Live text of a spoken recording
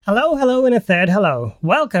Hello, hello, and a third hello.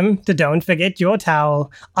 Welcome to Don't Forget Your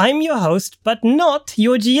Towel. I'm your host, but not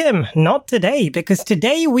your GM. Not today, because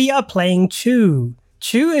today we are playing Chew.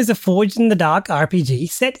 Chew is a Forged in the Dark RPG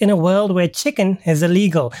set in a world where chicken is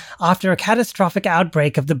illegal after a catastrophic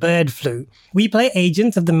outbreak of the bird flu. We play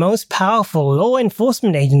agents of the most powerful law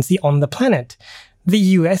enforcement agency on the planet, the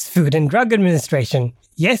US Food and Drug Administration.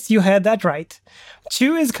 Yes, you heard that right.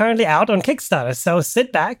 Chew is currently out on Kickstarter, so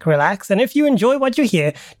sit back, relax, and if you enjoy what you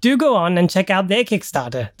hear, do go on and check out their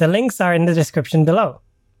Kickstarter. The links are in the description below.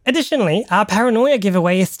 Additionally, our Paranoia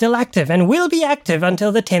giveaway is still active and will be active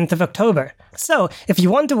until the 10th of October. So, if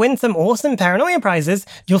you want to win some awesome Paranoia prizes,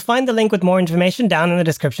 you'll find the link with more information down in the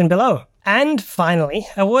description below. And finally,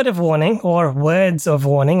 a word of warning, or words of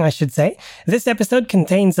warning, I should say. This episode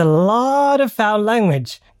contains a lot of foul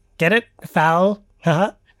language. Get it? Foul?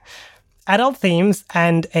 Haha. Adult themes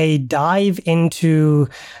and a dive into,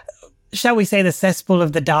 shall we say, the cesspool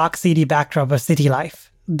of the dark, seedy backdrop of city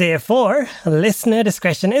life. Therefore, listener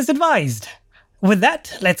discretion is advised. With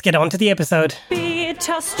that, let's get on to the episode. Be it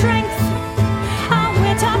our strength, our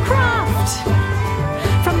wit, our craft.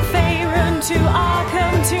 From Faerun to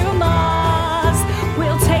Arkham to Mars,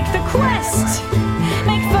 we'll take the quest,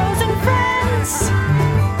 make foes and friends.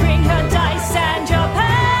 Bring her dice and your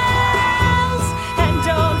pals, and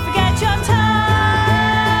don't forget your towel.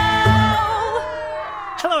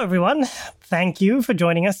 Hello, everyone. Thank you for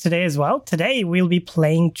joining us today as well. Today, we'll be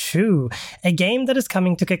playing Chew, a game that is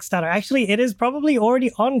coming to Kickstarter. Actually, it is probably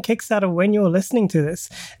already on Kickstarter when you're listening to this.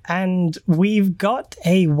 And we've got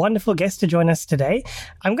a wonderful guest to join us today.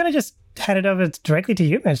 I'm going to just hand it over directly to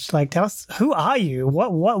you, Mitch. Tell us, who are you?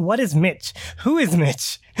 What is Mitch? Who is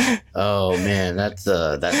Mitch? Oh man, that's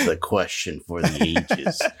a question for the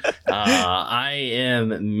ages. I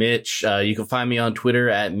am Mitch. You can find me on Twitter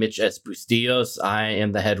at Mitch S. Bustillos. I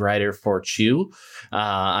am the head writer for Chew.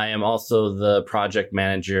 I am also the project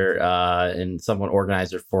manager and somewhat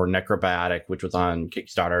organizer for Necrobiotic, which was on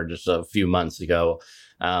Kickstarter just a few months ago.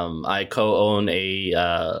 I co-own a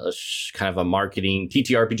kind of a marketing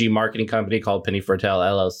TTRPG marketing company called Penny Fertel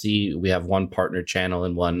LLC. We have one partner channel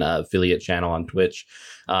and one affiliate channel on Twitch.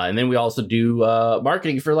 And then we also do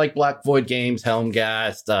marketing for like Black Void Games,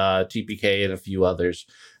 Helmgast, TPK, and a few others.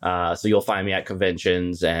 So you'll find me at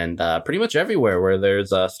conventions and pretty much everywhere where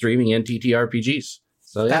there's streaming and TTRPGs.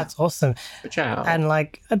 So yeah, That's awesome. ciao. And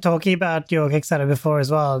talking about your Kickstarter before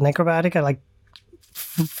as well, Necrobiotic,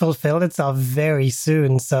 fulfilled itself very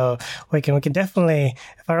soon, so we can definitely,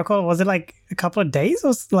 if I recall, was it like a couple of days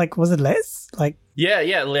or was it less?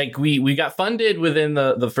 Yeah, we got funded within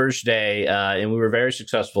the first day, and we were very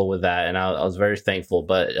successful with that, and I was very thankful.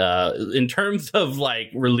 But in terms of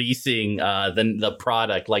releasing the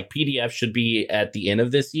product, PDF should be at the end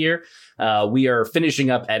of this year. We are finishing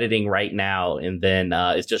up editing right now, and then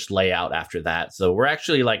it's just layout after that. So we're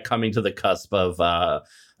actually coming to the cusp of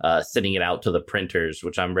sending it out to the printers,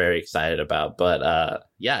 which I'm very excited about. But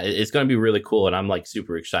yeah, it's going to be really cool, and I'm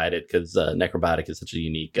super excited because Necrobiotic is such a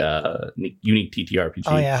unique TTRPG.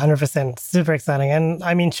 Oh yeah, 100%, super exciting. And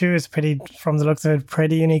I mean, Chew is pretty, from the looks of it,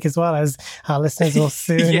 pretty unique as well, as our listeners will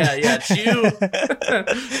soon. yeah, Chew.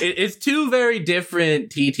 It's two very different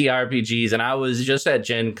TTRPGs, and I was just at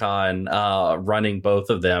Gen Con running both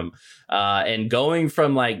of them. And going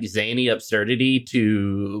from zany absurdity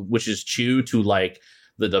to, which is Chew, to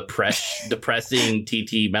the depressing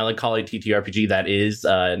melancholy TTRPG that is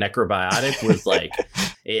Necrobiotic was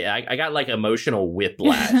I got emotional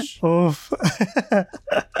whiplash. Oof.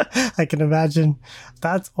 I can imagine.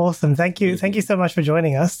 That's awesome. Thank you so much for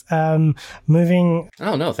joining us. Moving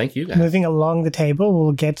Oh no, thank you guys. Moving along the table,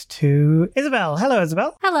 we'll get to Isabel. Hello,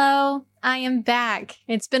 Isabel. Hello, I am back.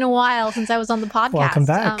 It's been a while since I was on the podcast. Welcome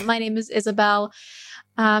back. My name is Isabel.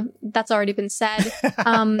 That's already been said.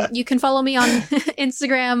 You can follow me on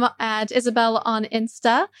Instagram at Isabel on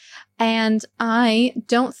Insta. And I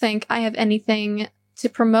don't think I have anything to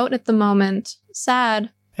promote at the moment.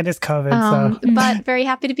 Sad. It is COVID, so. But very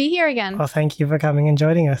happy to be here again. Well, thank you for coming and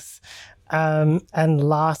joining us. And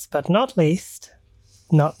last but not least,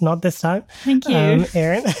 not this time. Thank you.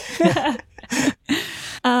 Erin.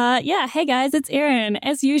 Hey guys, it's Erin.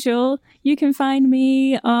 As usual, you can find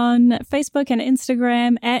me on Facebook and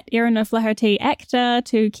Instagram at Erin O'Flaherty Actor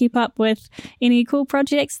to keep up with any cool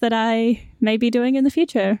projects that I may be doing in the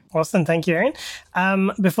future. Awesome. Thank you,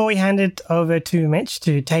 Erin. Before we hand it over to Mitch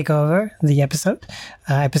to take over the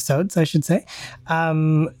episodes, I should say,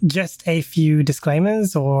 just a few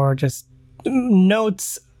disclaimers or just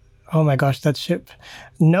notes Oh my gosh, that ship.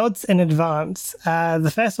 Notes in advance.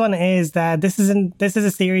 The first one is that this is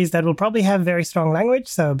a series that will probably have very strong language,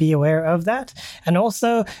 so be aware of that. And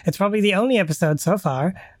also, it's probably the only episode so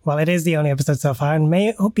far. Well, it is the only episode so far, and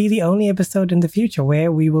may be the only episode in the future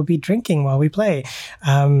where we will be drinking while we play.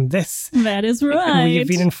 That is right. We have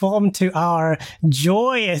been informed to our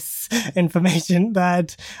joyous information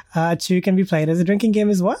that Chew can be played as a drinking game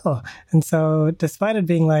as well. And so, despite it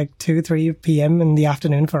being like 2-3 p.m. in the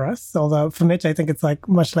afternoon for us, although for Mitch, I think it's like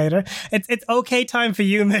much later. It's okay time for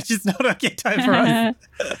you, Mitch. It's not okay time for us.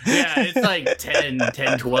 Yeah, it's like 10,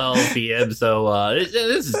 12 p.m. So this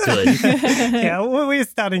is good. Yeah, we're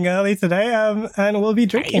starting early today, and we'll be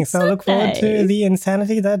drinking. So look forward to the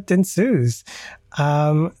insanity that ensues.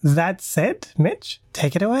 That said, Mitch,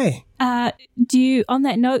 take it away. On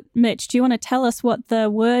that note, Mitch, do you want to tell us what the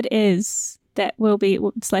word is that will be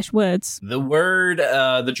 /words? The word,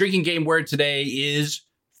 the drinking game word today is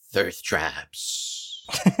thirst traps.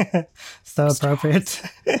 So appropriate.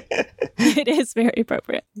 It is very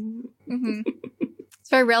appropriate. Mm-hmm. It's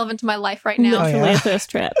very relevant to my life right now. Literally a thirst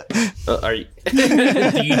trap. Are you?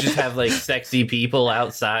 Do you just have like sexy people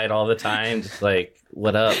outside all the time? Just like,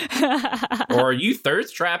 what up? Or are you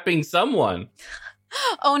thirst trapping someone?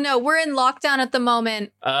 Oh no, we're in lockdown at the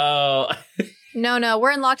moment. Oh. No,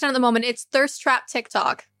 we're in lockdown at the moment. It's thirst trap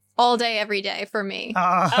TikTok all day, every day for me.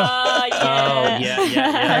 Oh, yeah.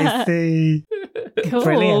 I see. Cool.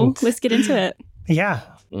 Brilliant. Let's get into it. Yeah.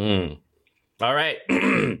 All right.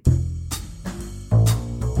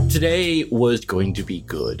 Today was going to be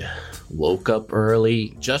good. Woke up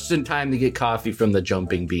early, just in time to get coffee from the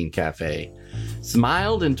Jumping Bean Cafe.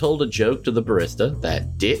 Smiled and told a joke to the barista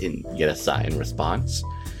that didn't get a sign response.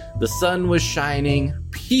 The sun was shining,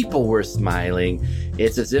 people were smiling.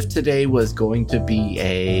 It's as if today was going to be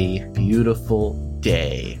a beautiful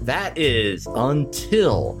day. That is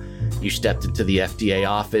until you stepped into the FDA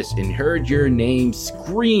office and heard your name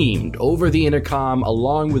screamed over the intercom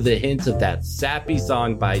along with a hint of that sappy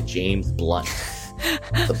song by James Blunt.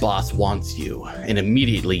 The boss wants you, and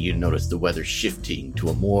immediately you notice the weather shifting to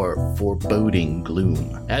a more foreboding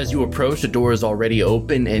gloom. As you approach, the door is already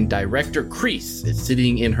open, and Director Kreese is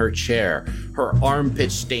sitting in her chair, her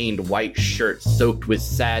armpit-stained white shirt soaked with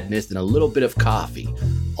sadness and a little bit of coffee,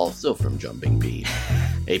 also from Jumping Bean.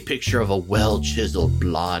 A picture of a well-chiseled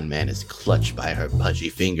blonde man is clutched by her pudgy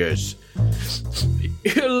fingers.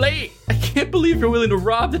 You're late! I can't believe you're willing to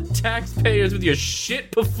rob the taxpayers with your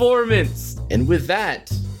shit performance! And with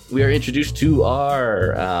that, we are introduced to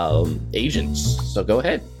our agents. So go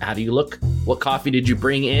ahead. How do you look? What coffee did you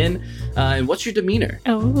bring in? And what's your demeanor?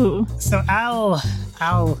 Oh. So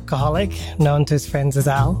Alcoholic, known to his friends as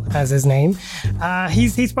Al, as his name,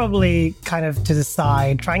 he's probably kind of to the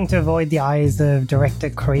side, trying to avoid the eyes of Director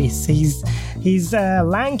Kreese. He's a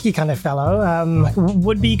lanky kind of fellow,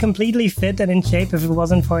 would be completely fit and in shape if it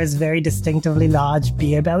wasn't for his very distinctively large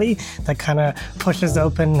beer belly that kind of pushes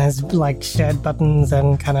open his like shirt buttons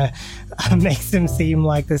and kind of makes him seem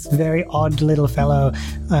like this very odd little fellow,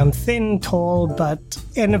 thin, tall, but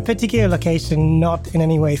in a particular location, not in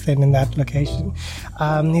any way thin in that location.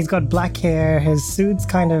 He's got black hair, his suit's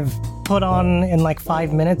kind of put on in like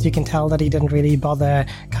 5 minutes. You can tell that he didn't really bother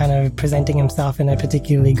kind of presenting himself in a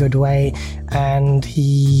particularly good way, and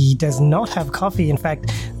he does not have coffee. In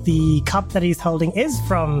fact, the cup that he's holding is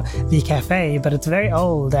from the cafe, but it's very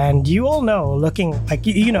old, and you all know, looking like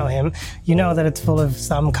you know him, you know that it's full of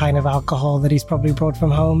some kind of alcohol that he's probably brought from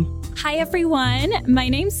home. Hi, everyone. My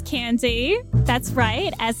name's Candy. That's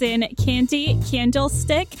right, as in Candy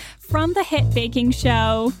Candlestick from the hit baking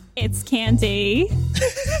show, It's Candy.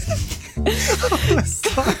 Oh my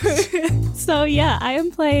gosh. So yeah, I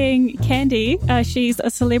am playing Candy. She's a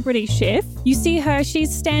celebrity chef. You see her,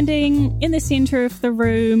 she's standing in the center of the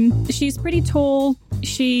room. She's pretty tall.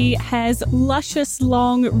 She has luscious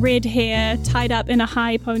long red hair tied up in a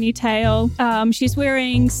high ponytail. She's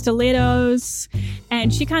wearing stilettos,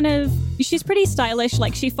 and she's pretty stylish.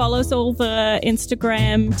 Like, she follows all the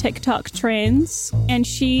Instagram, TikTok trends, and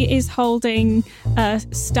she is holding a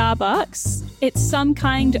Starbucks. It's some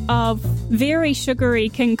kind of very sugary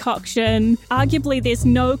concoction. Arguably, there's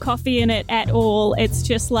no coffee in it at all. It's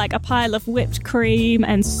just like a pile of whipped cream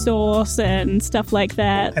and sauce and stuff like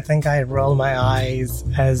that. I think I roll my eyes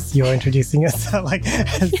as you're introducing yourself. Like,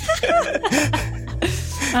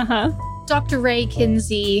 Don't Dr. Ray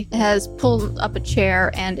Kinsey has pulled up a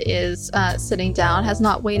chair and is sitting down, has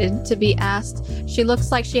not waited to be asked. She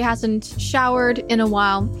looks like she hasn't showered in a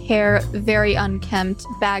while, hair very unkempt,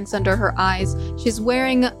 bags under her eyes. She's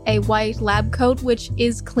wearing a white lab coat, which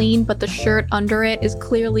is clean, but the shirt under it is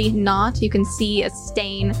clearly not. You can see a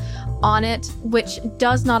stain on it, which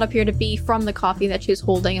does not appear to be from the coffee that she's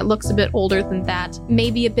holding. It looks a bit older than that.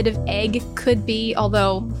 Maybe a bit of egg could be,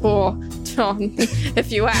 although,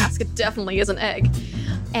 if you ask, it definitely is an egg.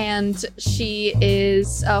 And she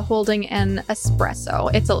is holding an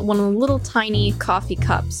espresso. It's one of the little tiny coffee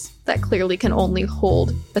cups that clearly can only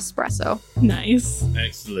hold espresso. Nice.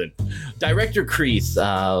 Excellent. Director Kreese,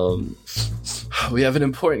 we have an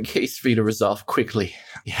important case for you to resolve quickly.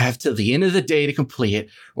 You have till the end of the day to complete it,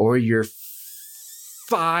 or you're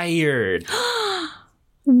fired.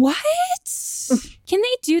 What? Can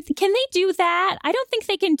they do that? I don't think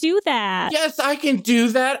they can do that. Yes, I can do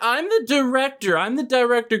that. I'm the director. I'm the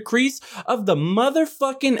Director Kreese of the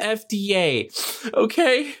motherfucking FDA.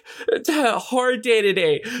 Okay? It's a hard day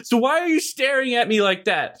today. So why are you staring at me like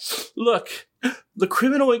that? Look, the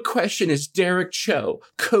criminal in question is Derek Cho,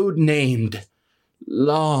 codenamed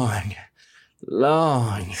Long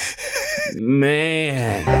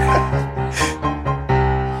Man.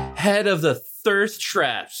 Head of the thirst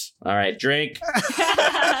traps. All right, drink.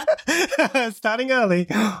 Starting early.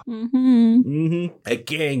 A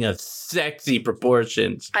gang of sexy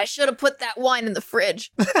proportions. I should have put that wine in the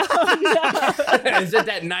fridge. Is it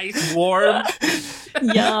that nice warm?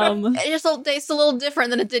 Yum. It just tastes a little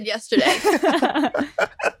different than it did yesterday.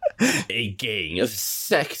 A gang of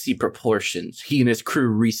sexy proportions. He and his crew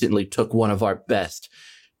recently took one of our best,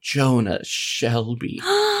 Jonah Shelby.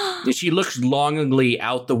 And she looks longingly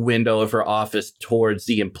out the window of her office towards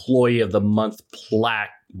the Employee of the Month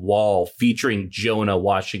plaque wall featuring Jonah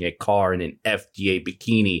washing a car in an FDA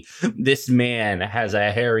bikini. This man has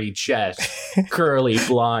a hairy chest, curly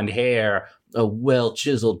blonde hair, a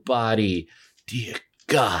well-chiseled body. Dear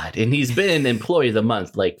God. And he's been Employee of the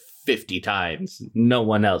Month like 50 times. No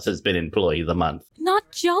one else has been Employee of the Month.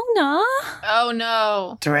 Not Jonah. Oh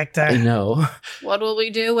no. Director. I know. What will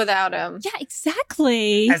we do without him? Yeah,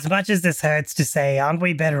 exactly. As much as this hurts to say, aren't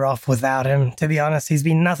we better off without him? To be honest, he's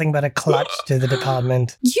been nothing but a clutch to the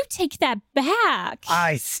department. You take that back.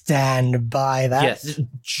 I stand by that. Yes,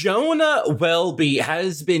 Jonah Welby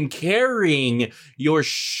has been carrying your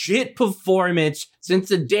shit performance since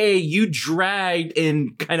the day you dragged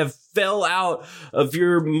and kind of fell out of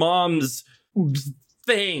your mom's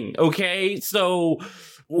thing, okay? So,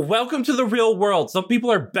 welcome to the real world. Some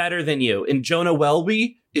people are better than you, and Jonah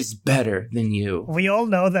Welby is better than you. We all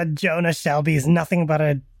know that Jonah Shelby is nothing but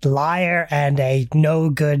a liar and a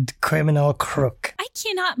no-good criminal crook. I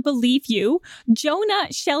cannot believe you. Jonah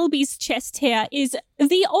Shelby's chest hair is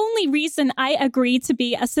the only reason I agreed to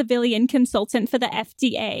be a civilian consultant for the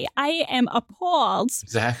FDA. I am appalled.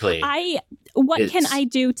 Exactly. What can I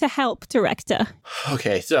do to help, Director?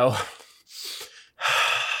 Okay, so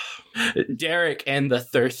Derek and the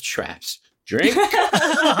thirst traps. Drink?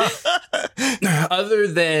 Other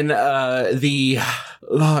than the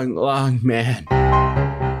long man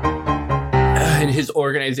and his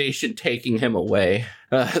organization taking him away.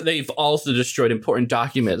 They've also destroyed important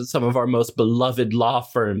documents at some of our most beloved law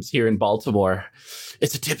firms here in Baltimore.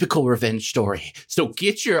 It's a typical revenge story. So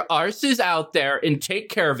get your arses out there and take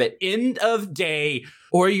care of it. End of day,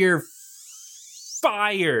 or you're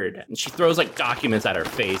fired. And she throws like documents at her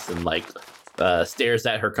face and like stares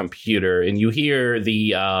at her computer, and you hear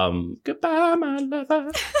the goodbye my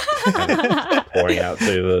lover pouring out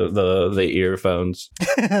through the earphones.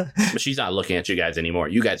 But she's not looking at you guys anymore.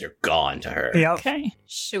 You guys are gone to her. Yep. Okay.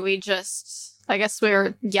 Should we just... I guess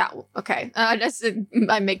we're... Yeah, okay. I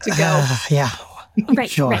make to go. Yeah. Right,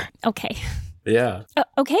 Sure. right. Okay. Yeah.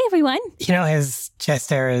 Okay, everyone. You know, his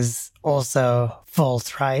chest hair is also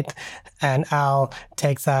false, right? And Al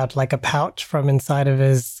takes out like a pouch from inside of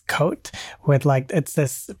his coat with like, it's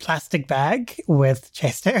this plastic bag with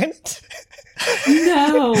chest hair in it.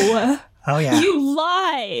 No. Oh, yeah. You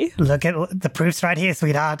lie. Look at the proofs right here,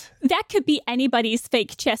 sweetheart. That could be anybody's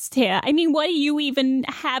fake chest hair. I mean, why do you even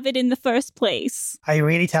have it in the first place? Are you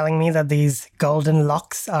really telling me that these golden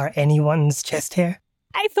locks are anyone's chest hair?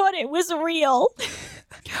 I thought it was real.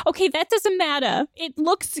 Okay, that doesn't matter. It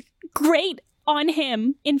looks great on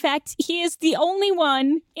him. In fact, he is the only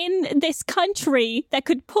one in this country that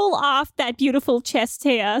could pull off that beautiful chest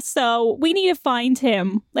hair. So we need to find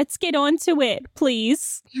him. Let's get on to it,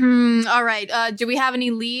 please. All right. Do we have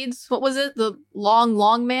any leads? What was it? The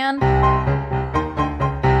long man?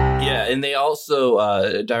 Yeah, and they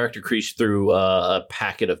also, Director Creech threw a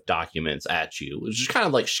packet of documents at you, which is kind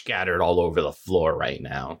of like scattered all over the floor right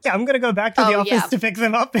now. Yeah, I'm going to go back to the office to pick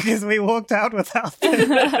them up because we walked out without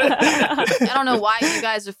them. I don't know why you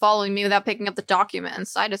guys are following me without picking up the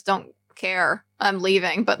documents. I just don't care. I'm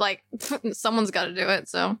leaving, but like, someone's got to do it,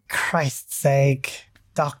 so. Christ's sake.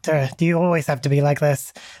 Doctor, do you always have to be like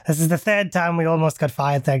this? This is the third time we almost got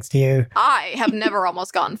fired thanks to you. I have never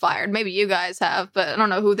almost gotten fired. Maybe you guys have, but I don't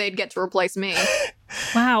know who they'd get to replace me.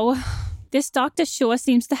 Wow. This doctor sure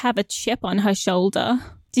seems to have a chip on her shoulder.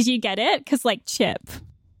 Did you get it? Because, like, chip.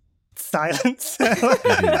 Silence.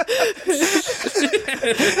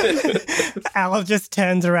 Al just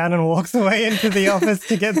turns around and walks away into the office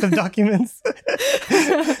to get the documents.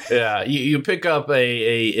 Yeah, you pick up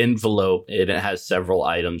a envelope and it has several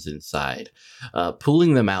items inside.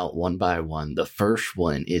 Pulling them out one by one, the first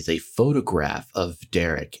one is a photograph of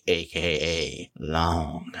Derek, aka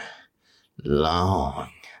Long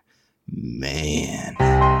Man.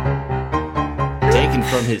 Taken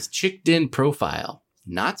from his chicked-in profile.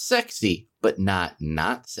 Not sexy, but not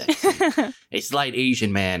sexy. A slight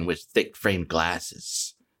Asian man with thick framed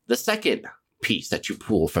glasses. The second piece that you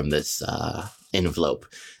pull from this envelope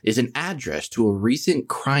is an address to a recent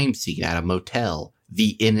crime scene at a motel,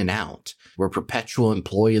 the In and Out, where perpetual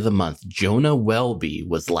employee of the month Jonah Welby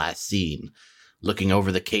was last seen. Looking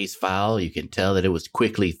over the case file, you can tell that it was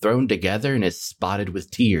quickly thrown together and is spotted with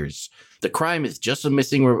tears. The crime is just a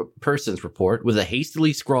missing persons report with a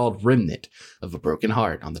hastily scrawled remnant of a broken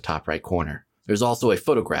heart on the top right corner. There's also a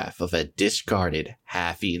photograph of a discarded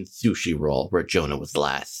half-eaten sushi roll where Jonah was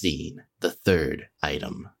last seen. The third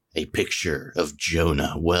item, a picture of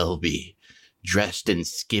Jonah Welby, dressed in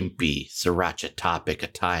skimpy sriracha topic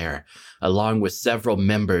attire, along with several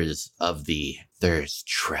members of the Thirst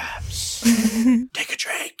Traps. Take a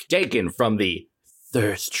drink. Taken from the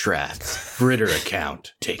Thirst Traps Fritter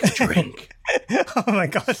account. Take a drink. Oh my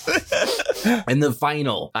god. And the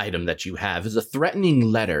final item that you have is a threatening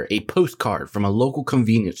letter, a postcard from a local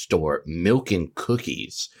convenience store, Milk and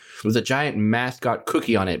Cookies, with a giant mascot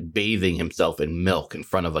cookie on it bathing himself in milk in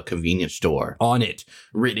front of a convenience store. On it,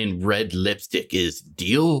 written in red lipstick, is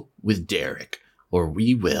 "Deal with Derek, or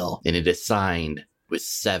we will," and it is signed with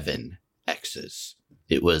 7 X's.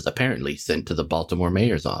 It was apparently sent to the Baltimore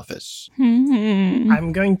mayor's office.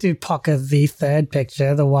 I'm going to pocket the third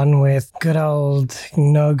picture, the one with good old,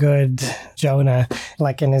 no good Jonah,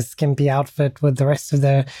 like in his skimpy outfit with the rest of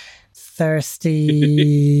the thirsty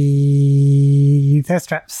thirst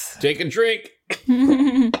traps. Take a drink.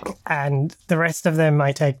 And the rest of them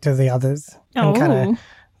I take to the others and kind of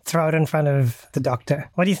throw it in front of the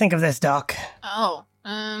doctor. What do you think of this, Doc?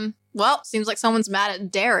 Well, seems like someone's mad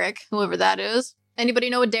at Derek, whoever that is. Anybody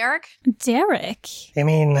know a Derek? Derek? You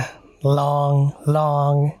mean long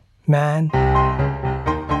man?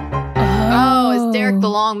 Oh, is Derek the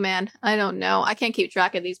long man? I don't know. I can't keep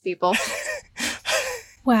track of these people.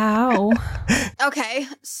 Wow. Okay,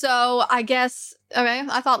 so I guess,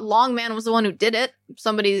 I thought Long Man was the one who did it.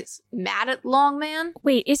 Somebody's mad at Long Man?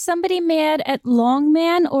 Wait, is somebody mad at Long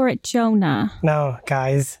Man or at Jonah? No,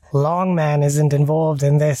 guys. Long man isn't involved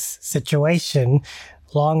in this situation.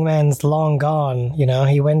 Long man's long gone. You know,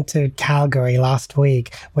 he went to Calgary last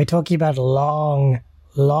week. We're talking about long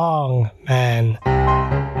man.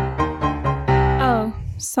 Oh,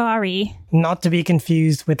 sorry. Not to be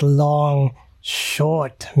confused with long,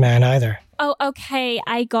 short man either. Oh, okay,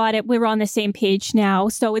 I got it. We're on the same page now.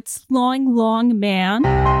 So it's long man,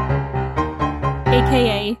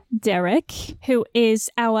 aka Derek, who is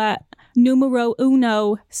our numero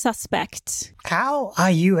uno suspect. How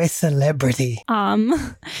are you a celebrity?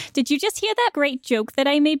 Did you just hear that great joke that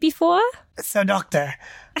I made before? So, Doctor,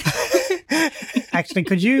 actually,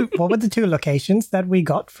 what were the 2 locations that we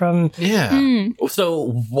got from? Yeah.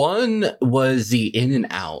 So one was the In and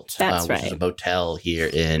Out, That's which right. is a motel here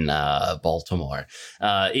in Baltimore.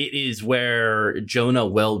 It is where Jonah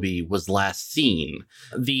Welby was last seen.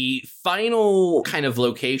 The final kind of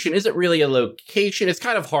location isn't really a location. It's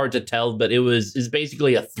kind of hard to tell, but is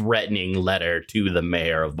basically a threatening letter to the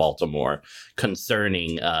mayor of Baltimore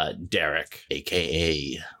concerning Derek,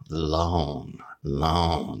 aka Long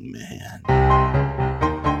Man.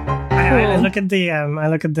 I look at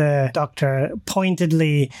the doctor,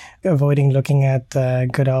 pointedly avoiding looking at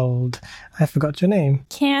good old. I forgot your name.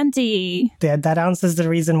 Candy. That answers the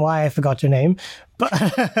reason why I forgot your name. But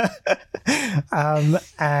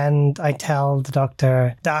and I tell the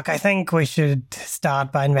doctor, Doc, I think we should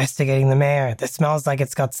start by investigating the mayor. This smells like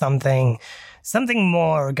it's got something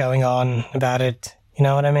more going on about it. You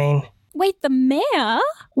know what I mean? Wait, the mayor?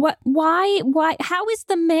 What? Why? How is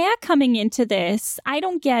the mayor coming into this? I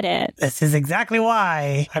don't get it. This is exactly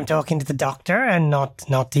why I'm talking to the doctor and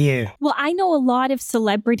not to you. Well, I know a lot of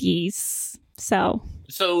celebrities, so...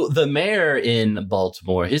 So the mayor in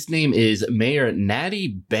Baltimore, his name is Mayor Natty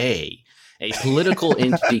Bay, a political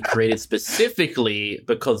entity created specifically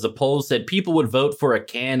because the polls said people would vote for a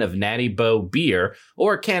can of Natty Boh beer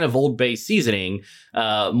or a can of Old Bay seasoning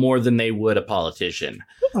more than they would a politician.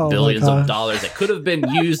 Oh, Billions of dollars that could have been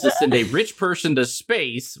used to send a rich person to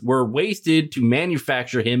space were wasted to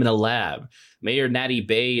manufacture him in a lab. Mayor Natty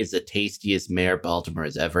Bay is the tastiest mayor Baltimore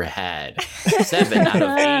has ever had. 7 out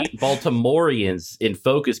of 8 Baltimoreans in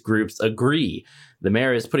focus groups agree. The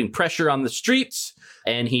mayor is putting pressure on the streets,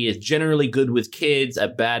 and he is generally good with kids, a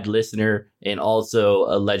bad listener, and also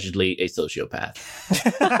allegedly a sociopath.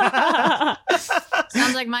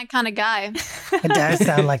 Sounds like my kind of guy. It does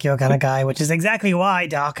sound like your kind of guy, which is exactly why,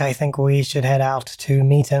 Doc, I think we should head out to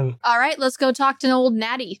meet him. All right, let's go talk to old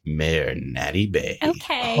Natty. Mayor Natty Bay.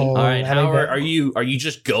 Okay. Oh, All right, Natty Howard, Bay. are you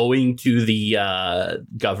just going to the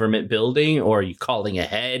government building, or are you calling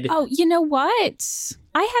ahead? Oh, you know what?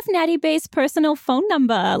 I have Natty Bay's personal phone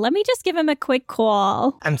number. Let me just give him a quick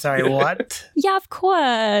call. I'm sorry, what? Yeah, of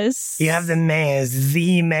course. You have the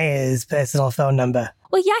mayor's personal phone number.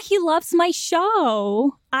 Well, yeah, he loves my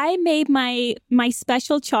show. I made my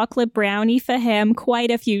special chocolate brownie for him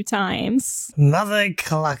quite a few times. Mother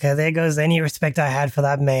clucker, there goes any respect I had for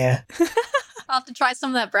that mayor. I'll have to try some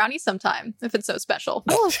of that brownie sometime if it's so special.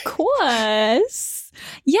 Oh, of course.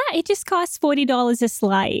 Yeah, it just costs $40 a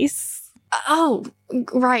slice. Oh,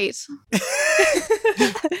 right.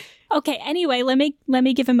 Okay, anyway, let me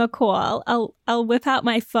give him a call. I'll whip out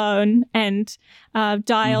my phone and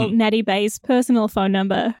dial Natty Bay's personal phone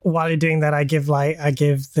number. While you're doing that, I give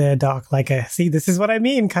the doc like a, see, this is what I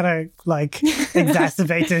mean, kind of like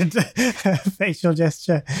exacerbated facial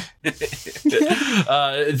gesture.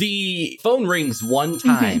 The phone rings one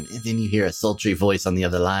time, and then you hear a sultry voice on the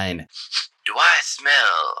other line. Do I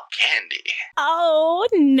smell candy? Oh,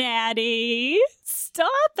 Natty,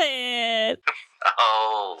 stop it.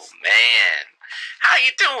 Oh, man. How you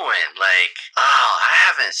doing? I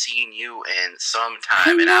haven't seen you in some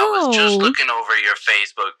time, and I was just looking over your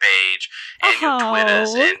Facebook page and your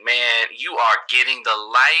Twitters, and man, you are getting the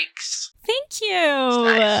likes. Thank you.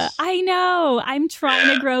 Nice. I know. I'm trying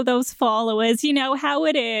to grow those followers. You know how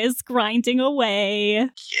it is, grinding away. Yeah,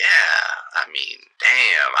 I mean,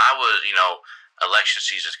 damn, I was, election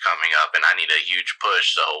season's coming up, and I need a huge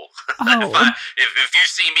push. So if you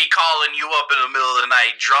see me calling you up in the middle of the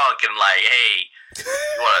night drunk and like, hey, you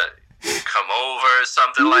want to come over or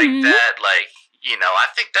something like that, I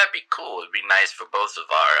think that'd be cool. It'd be nice for both of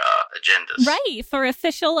our agendas. Right, for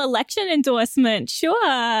official election endorsement, sure.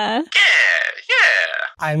 Yeah.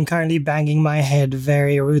 I'm currently banging my head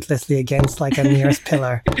very ruthlessly against like a nearest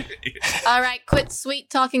pillar. All right, quit sweet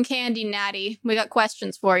talking candy, Natty. We got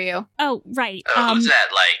questions for you. Oh, right. Who's that?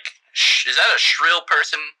 Is that a shrill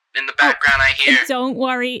person in the background I hear? Don't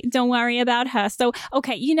worry about her. So,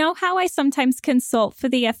 okay, you know how I sometimes consult for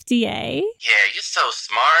the FDA? Yeah, you're so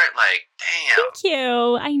smart. Damn. Thank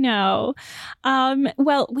you. I know.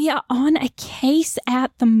 Well, we are on a case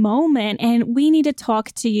at the moment, and we need to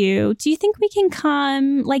talk to you. Do you think we can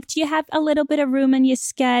come? Do you have a little bit of room in your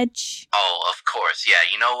sketch? Oh, of course. Yeah,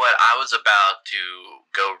 you know what? I was about to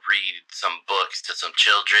go read some books to some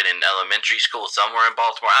children in elementary school somewhere in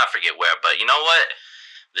Baltimore. I forget where, but you know what?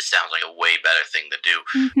 This sounds like a way better thing to do.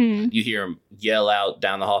 Mm-hmm. You hear him yell out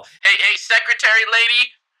down the hall, Hey, secretary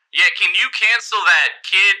lady? Yeah, can you cancel that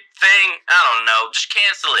kid thing? I don't know. Just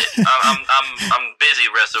cancel it. I'm busy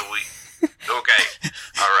the rest of the week. Okay.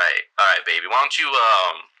 All right, baby. Why don't you,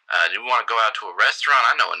 do we want to go out to a restaurant?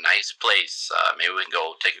 I know a nice place. Maybe we can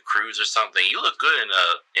go take a cruise or something. You look good in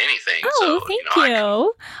anything. Oh, thank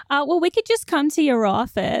you. Well, we could just come to your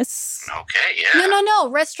office. Okay, yeah. No.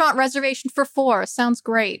 Restaurant reservation for 4. Sounds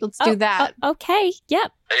great. Let's do that. Okay.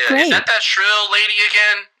 Yep. Is that shrill lady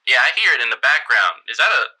again? Yeah, I hear it in the background. Is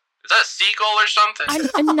that a seagull or something?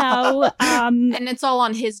 No. And it's all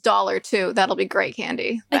on his dollar, too. That'll be great,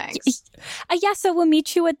 Candy. Thanks. Yeah, so we'll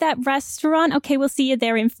meet you at that restaurant. Okay, we'll see you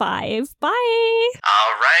there in 5. Bye.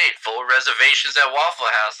 All right, full reservations at Waffle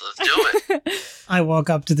House. Let's do it. I walk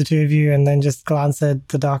up to the two of you and then just glance at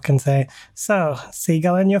the doc and say, so,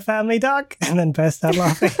 seagull in your family, doc? And then burst out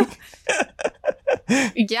laughing.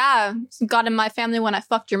 Yeah, got in my family when I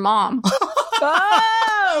fucked your mom.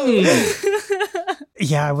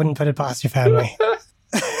 Yeah, I wouldn't put it past your family.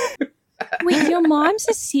 Wait, your mom's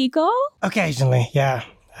a seagull? Occasionally, yeah.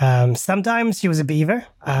 Sometimes she was a beaver.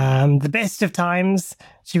 The best of times,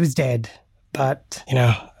 she was dead. But,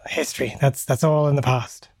 history. That's all in the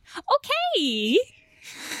past. Okay.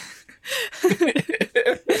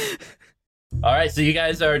 All right, so you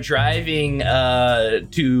guys are driving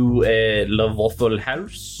to Le Waffle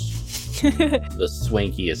House, the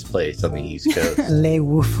swankiest place on the East Coast. Le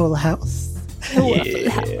Waffle House.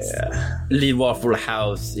 Le Waffle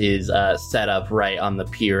House is set up right on the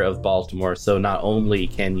pier of Baltimore, so not only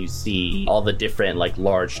can you see all the different like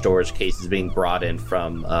large storage cases being brought in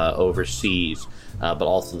from overseas, but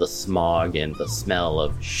also the smog and the smell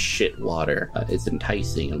of shit water is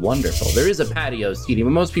enticing and wonderful. There is a patio seating,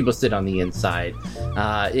 but most people sit on the inside.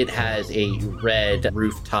 It has a red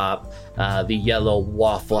rooftop, the yellow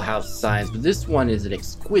Waffle House signs, but this one is an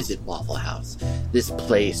exquisite Waffle House. This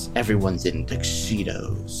place, everyone's in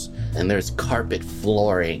tuxedos, and there's carpet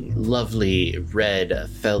flooring, lovely red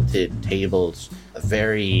felted tables,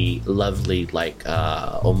 very lovely, like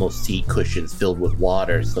almost seat cushions filled with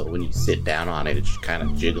water, so when you sit down on it, it just kind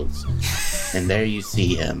of jiggles. And there you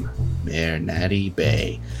see him, Mayor Natty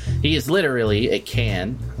Bay. He is literally a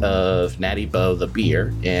can of Natty Bo, the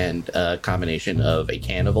beer, and a combination of a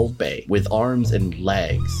can of Old Bay with arms and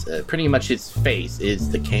legs. Pretty much his face is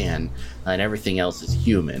the can, and everything else is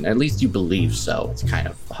human. At least you believe so. It's kind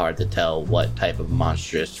of hard to tell what type of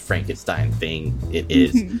monstrous Frankenstein thing it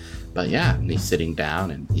is. But yeah, and he's sitting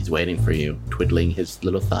down and he's waiting for you, twiddling his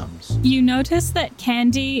little thumbs. You notice that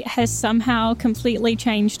Candy has somehow completely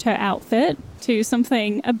changed her outfit to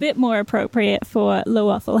something a bit more appropriate for Le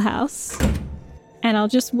Waffle House. And I'll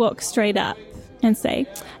just walk straight up and say,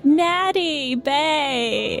 Natty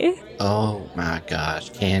Bay! Oh my gosh,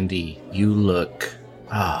 Candy, you look...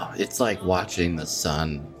 Oh, it's like watching the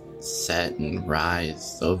sun set and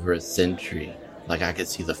rise over a century. Like I could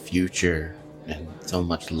see the future and so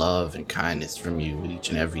much love and kindness from you each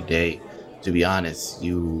and every day. To be honest,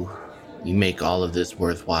 you make all of this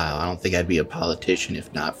worthwhile. I don't think I'd be a politician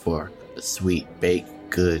if not for the sweet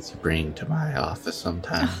baked goods you bring to my office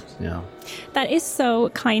sometimes, you know. That is so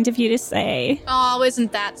kind of you to say. Oh,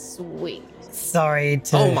 isn't that sweet? Sorry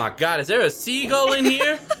to... Oh my god, is there a seagull in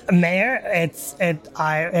here? Mayor, it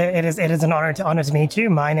is an honor to meet you.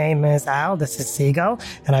 My name is Al. This is Seagull,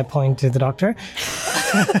 and I point to the doctor.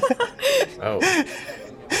 Oh,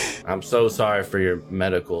 I'm so sorry for your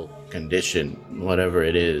medical condition, whatever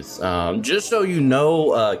it is. Just so you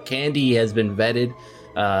know, Candy has been vetted.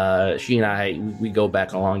 She and I, we go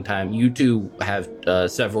back a long time. You two have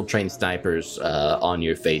several trained snipers on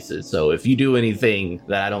your faces, so if you do anything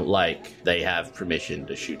that I don't like, they have permission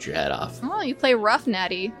to shoot your head off. Oh, you play rough,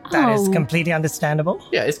 Natty. That is Oh. completely understandable.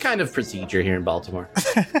 Yeah, it's kind of procedure here in Baltimore.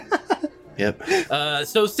 Yep.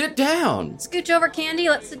 So sit down. Scooch over, Candy.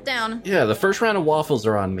 Let's sit down. Yeah, the first round of waffles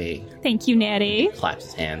are on me. Thank you, Natty. Claps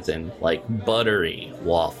his hands in, like buttery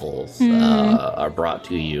waffles are brought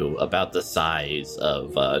to you about the size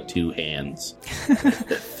of 2 hands.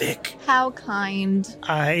 Thick. How kind.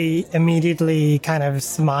 I immediately kind of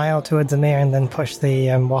smile towards the mayor and then push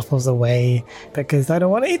the waffles away because I don't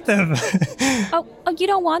want to eat them. Oh, you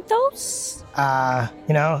don't want those?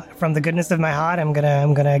 From the goodness of my heart, I'm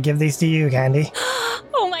gonna give these to you, Candy.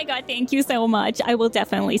 Oh my god, thank you so much. I will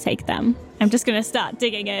definitely take them. I'm just gonna start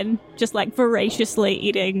digging in, just like voraciously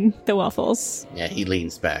eating the waffles. Yeah, he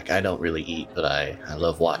leans back. I don't really eat, but I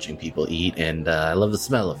love watching people eat, and I love the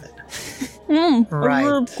smell of it.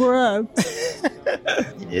 Right.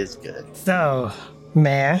 It is good. So,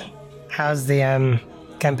 Mayor, how's the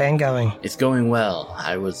campaign going? It's going well.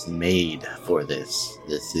 I was made for this.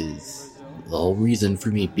 This is the whole reason for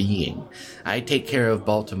me being. I take care of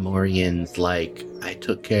Baltimoreans like I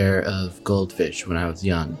took care of goldfish when I was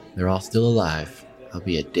young. They're all still alive,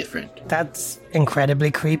 albeit different. That's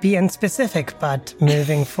incredibly creepy and specific, but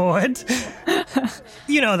moving forward,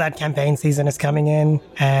 you know that campaign season is coming in,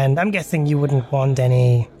 and I'm guessing you wouldn't want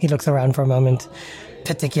any, he looks around for a moment,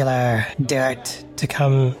 particular dirt to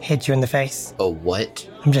come hit you in the face. Oh, what?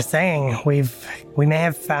 I'm just saying, we may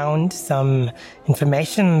have found some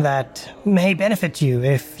information that may benefit you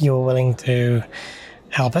if you're willing to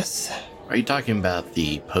help us. Are you talking about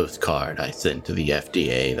the postcard I sent to the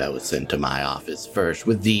FDA that was sent to my office first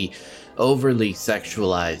with the overly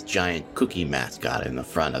sexualized giant cookie mascot in the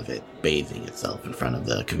front of it, bathing itself in front of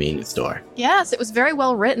the convenience store? Yes, it was very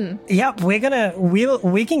well written. Yep, we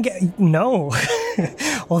can get, no.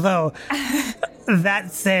 Although,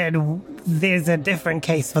 that said, there's a different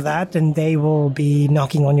case for that, and they will be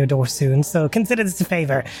knocking on your door soon. So consider this a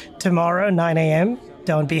favor. Tomorrow, 9 a.m.,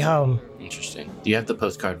 don't be home. Interesting. Do you have the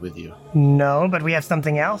postcard with you? No, but we have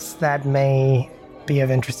something else that may be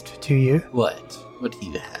of interest to you. What? What do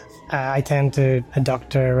you have? I tend to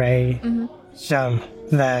Dr. Ray show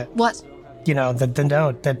the What? the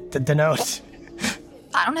note, the note.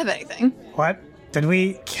 I don't have anything. What? Did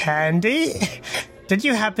we... Candy? Did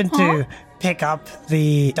you happen to pick up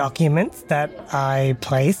the documents that I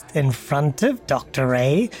placed in front of Dr.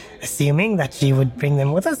 Ray, assuming that she would bring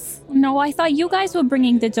them with us? No, I thought you guys were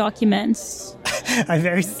bringing the documents. I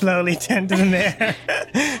very slowly turned to the mayor.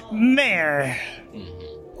 Mayor,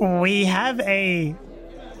 we have a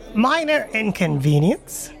minor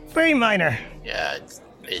inconvenience. Very minor. Yeah,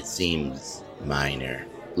 it seems minor.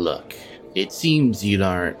 Look, it seems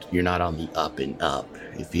you're not on the up and up,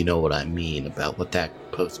 if you know what I mean about what that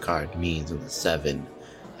postcard means in the 7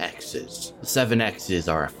 X's. The 7 X's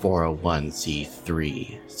are a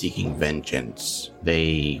 401c3 seeking vengeance.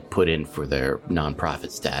 They put in for their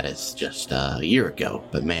nonprofit status just a year ago,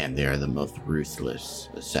 but man, they are the most ruthless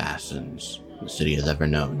assassins the city has ever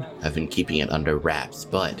known. I've been keeping it under wraps,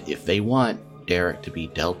 but if they want Derek to be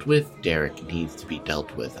dealt with, Derek needs to be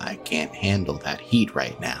dealt with. I can't handle that heat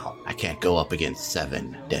right now. I can't go up against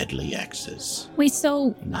 7 deadly X's. Wait,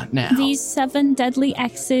 so Not now. these 7 deadly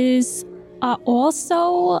X's are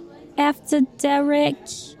also after Derek?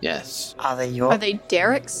 Yes. Are they your... Are they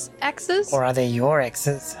Derek's exes? Or are they your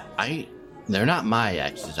exes? They're not my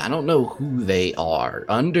exes. I don't know who they are.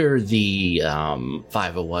 Under the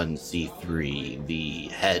 501c3, the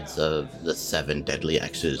heads of the 7 deadly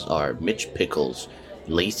exes are Mitch Pickles,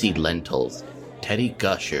 Lacey Lentils, Teddy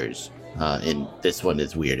Gushers, and this one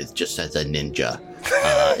is weird. It just says a ninja.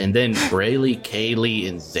 And then Braylee, Kaylee,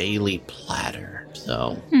 and Zaylee Platter.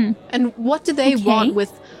 So, And what do they Okay. want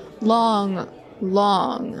with long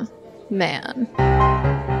man?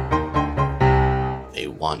 they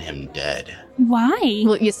want him dead. Why?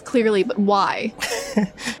 Well, yes, clearly, but why?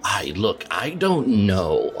 I don't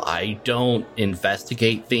know. I don't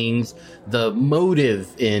investigate things. The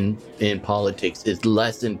motive in politics is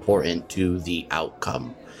less important to the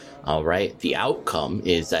outcome. All right? The outcome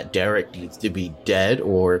is that Derek needs to be dead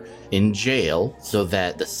or in jail so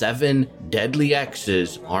that the 7 deadly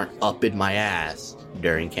X's aren't up in my ass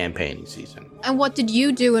during campaigning season. And what did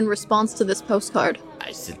you do in response to this postcard?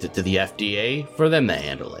 I sent it to the FDA for them to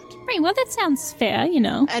handle it. Right, well, that sounds fair, you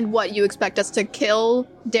know. And what, you expect us to kill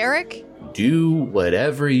Derek? Do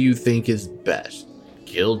whatever you think is best.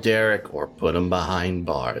 Kill Derek or put him behind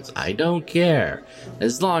bars. I don't care.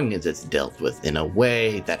 As long as it's dealt with in a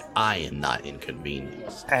way that I am not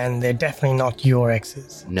inconvenienced. And they're definitely not your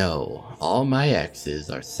exes. No, all my exes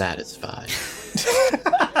are satisfied.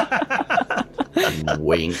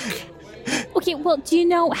 Wink. Okay, well, do you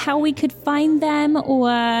know how we could find them or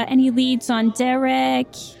any leads on Derek?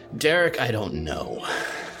 Derek, I don't know.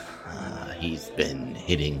 He's been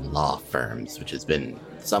hitting law firms, which has been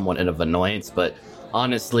somewhat of an annoyance, but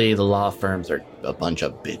honestly, the law firms are a bunch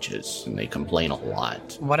of bitches, and they complain a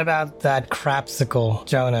lot. What about that crapsicle,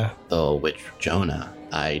 Jonah? Though, which Jonah?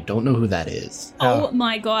 I don't know who that is. Oh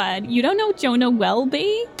my god, you don't know Jonah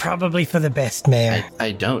Welby? Probably for the best, Mayor.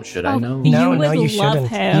 I don't. Should Oh, I know? You No, would you love shouldn't.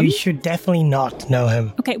 him. You should definitely not know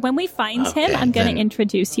him. Okay, when we find him, Okay, I'm gonna then.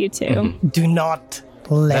 introduce you to. Do not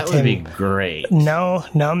let That would be him. great. No,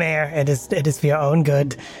 Mayor. It is for your own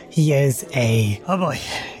good. He is oh boy.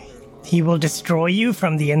 He will destroy you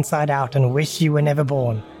from the inside out and wish you were never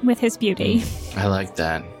born. With his beauty. I like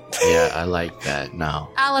that. Yeah, I like that. No.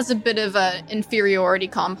 Al has a bit of an inferiority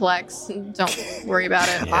complex. Don't worry about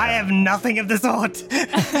it. Yeah. I have nothing of the sort.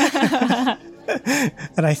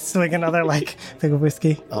 And I swig another thing of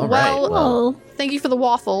whiskey. All right. Well, Well, thank you for the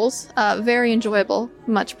waffles. Very enjoyable.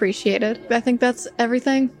 Much appreciated. I think that's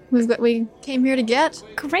everything we came here to get.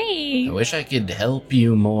 great. I wish I could help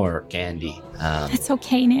you more, Candy. It's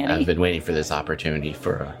okay, Natty. I've been waiting for this opportunity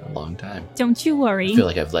for a long time. Don't you worry. I feel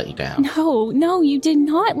like I've let you down. No, you did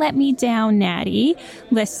not let me down, Natty.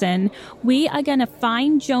 Listen, we are gonna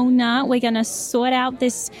find Jonah. We're gonna sort out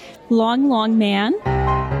this long man.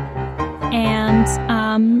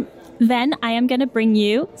 And then I am gonna bring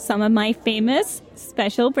you some of my famous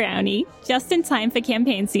special brownie just in time for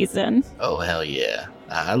campaign season. Oh, hell yeah.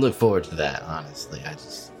 I look forward to that, honestly. I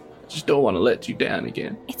just don't want to let you down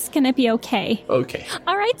again. It's gonna be okay. Okay.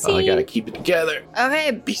 All right, Well, I team. gotta keep it together.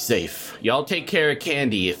 Okay. Be safe. Y'all take care of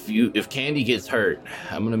Candy. If Candy gets hurt,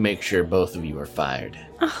 I'm gonna make sure both of you are fired.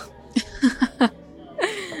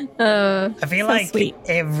 I feel So like sweet.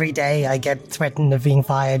 every day I get threatened of being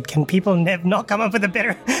fired. Can people not come up with a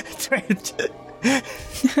better threat?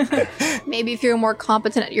 Maybe if you were more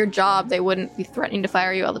competent at your job, they wouldn't be threatening to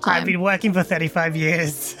fire you all the I've time. been working for 35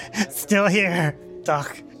 years. Still here,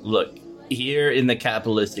 Doc. Look, here in the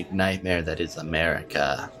capitalistic nightmare that is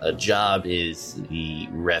America, a job is the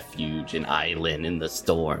refuge, an island in the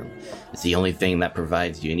storm. It's the only thing that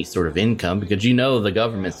provides you any sort of income because you know the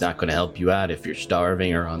government's not going to help you out if you're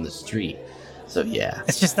starving or on the street. So yeah.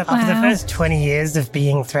 It's just that after the Wow. first 20 years of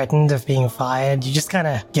being threatened, of being fired, you just kind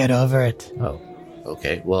of get over it. Oh,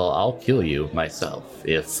 okay. Well, I'll kill you myself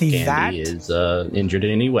if See Candy that? is injured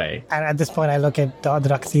in any way. And at this point, I look at the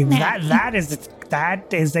duck. See, that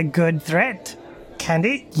is a good threat.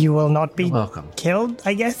 Candy, you will not be You're welcome. killed,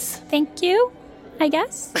 I guess. Thank you, I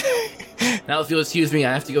guess. Now, if you'll excuse me,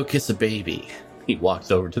 I have to go kiss a baby. He walks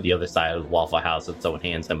over to the other side of the Waffle House and someone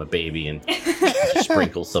hands him a baby and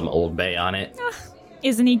sprinkles some Old Bay on it.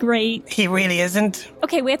 Isn't he great? He really isn't.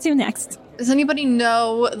 Okay, where to next? Does anybody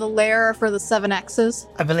know the lair for the 7Xs?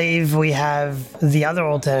 I believe we have the other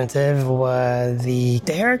alternative were the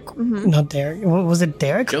Derek? Not Derek. Was it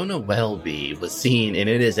Derek? Jonah Welby was seen, and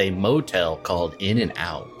it is a motel called In and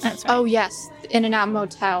Out. That's right. Oh, yes. In-N-Out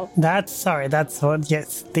Motel. That's what,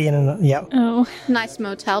 yes, the internet, yeah. Oh, Nice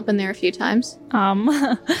motel. Been there a few times.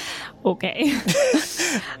 okay.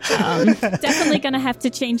 Definitely gonna have to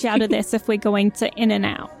change out of this if we're going to In and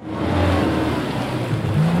Out.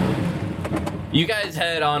 You guys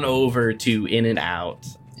head on over to In and Out,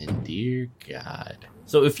 and dear God.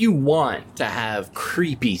 So if you want to have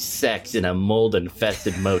creepy sex in a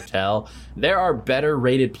mold-infested motel, there are better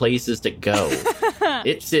rated places to go.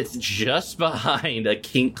 It sits just behind a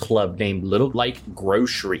kink club named Little Like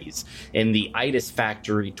Groceries and the Itis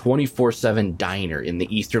Factory 24/7 diner in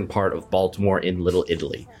the eastern part of Baltimore in Little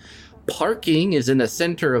Italy. Parking is in the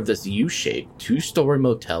center of this U-shaped 2-story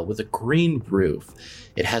motel with a green roof.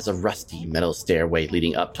 It has a rusty metal stairway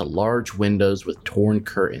leading up to large windows with torn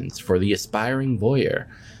curtains for the aspiring voyeur.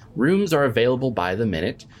 Rooms are available by the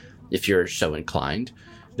minute, if you're so inclined.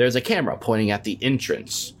 There's a camera pointing at the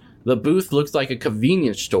entrance. The booth looks like a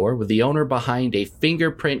convenience store with the owner behind a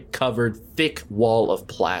fingerprint-covered thick wall of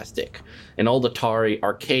plastic. An old Atari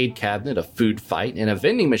arcade cabinet, a food fight, and a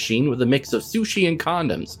vending machine with a mix of sushi and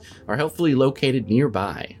condoms are helpfully located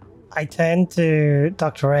nearby. I turn to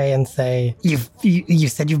Dr. Ray and say, you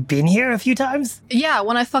said you've been here a few times? Yeah,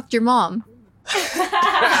 when I fucked your mom.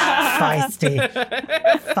 Feisty.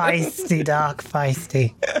 Feisty, Doc,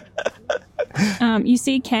 feisty. You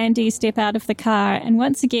see Candy step out of the car, and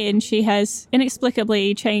once again, she has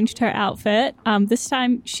inexplicably changed her outfit. This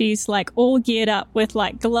time, she's like all geared up with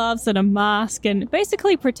like gloves and a mask and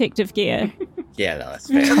basically protective gear. Yeah, no, that's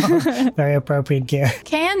fair. Very appropriate gear.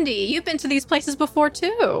 Candy, you've been to these places before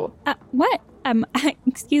too. What?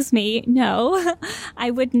 Excuse me. No,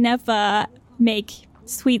 I would never make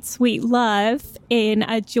sweet, sweet love in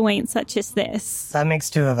a joint such as this. That makes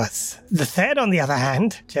two of us. The third, on the other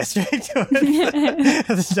hand, gesturing towards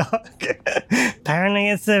the dog. Apparently,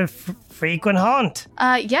 it's a frequent haunt.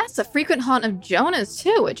 Yes, a frequent haunt of Jonah's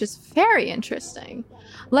too, which is very interesting.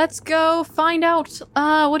 Let's go find out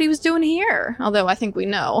what he was doing here. Although I think we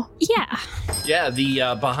know. Yeah. Yeah,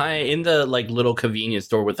 the behind in the like little convenience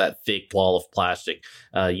store with that thick wall of plastic,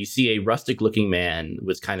 you see a rustic-looking man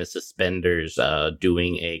with kind of suspenders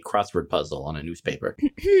doing a crossword puzzle on a newspaper.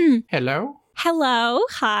 Hello. Hello.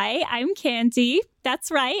 Hi, I'm Candy.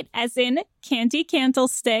 That's right, as in Candy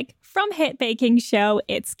Candlestick from Hit Baking Show.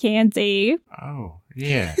 It's Candy. Oh,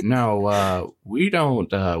 yeah. No, we don't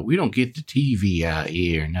get the TV out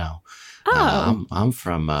here. No. Oh. I'm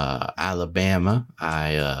from Alabama.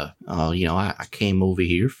 I came over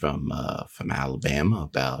here from Alabama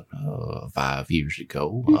about 5 years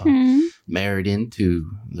ago. Mhm. Married into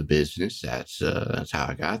the business. That's how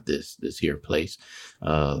I got this here place.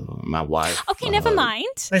 My wife. Okay, never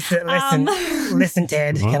mind. Listen,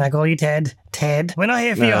 Ted. Huh? Can I call you Ted? Ted. We're not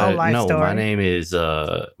here for your whole life no, story.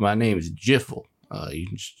 my name is Jiffle. You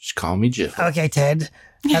can just call me Jiffle. Okay, Ted.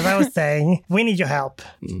 As I was saying, we need your help.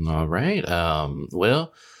 All right.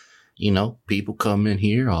 Well, people come in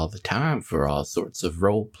here all the time for all sorts of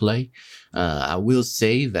role play. I will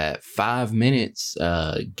say that 5 minutes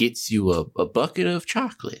gets you a bucket of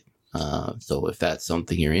chocolate. So if that's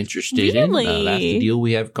something you're interested in, that's the Really? deal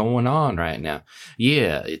we have going on right now.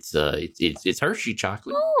 Yeah, it's Hershey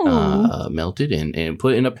chocolate, Oh. melted and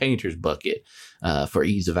put in a painter's bucket for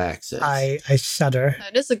ease of access. I shudder.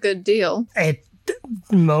 That is a good deal. It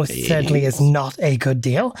most It certainly is. is not a good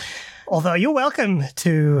deal. Although you're welcome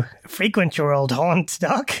to frequent your old haunt,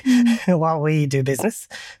 Doc, while we do business.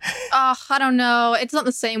 I don't know. It's not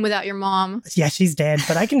the same without your mom. Yeah, she's dead,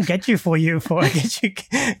 but I can get her for you if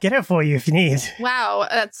you need. Wow,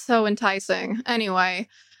 that's so enticing. Anyway,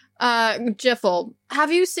 Jiffle,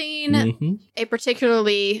 have you seen Mhm. a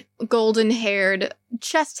particularly golden-haired,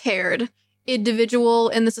 chest-haired individual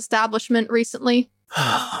in this establishment recently?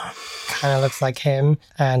 Kind of looks like him,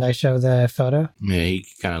 and I show the photo. Yeah, he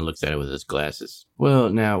kind of looks at it with his glasses. Well,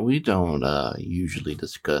 now, we don't usually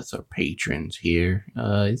discuss our patrons here.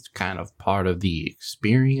 It's kind of part of the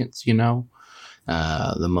experience,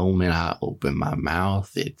 The moment I open my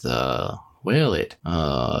mouth, it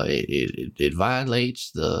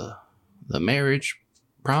violates the marriage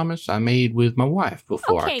promise I made with my wife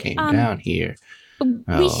before I came down here.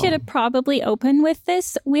 We should have probably opened with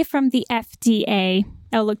this. We're from the FDA.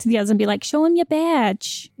 I'll look to the others and be like, show him your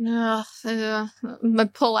badge. I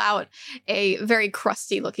pull out a very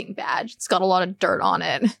crusty looking badge. It's got a lot of dirt on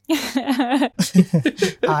it.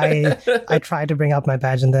 I tried to bring up my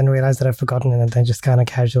badge and then realized that I've forgotten it and then just kind of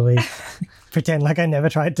casually pretend like I never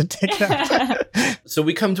tried to take it out. So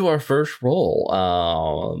we come to our first roll.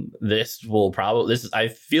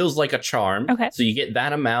 Feels like a charm. Okay. So you get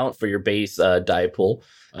that amount for your base die pool.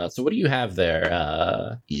 So what do you have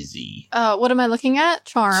there, Izzy? What am I looking at?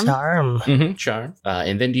 Charm. Charm. Mm-hmm, charm.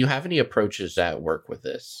 And then do you have any approaches that work with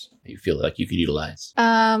this you feel like you could utilize?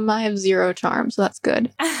 I have 0 charm, so that's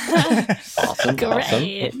good. Awesome.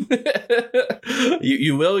 Great. Awesome.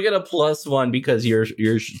 you will get a +1 because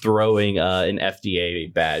you're throwing an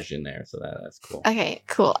FDA badge in there, so that's cool. Okay,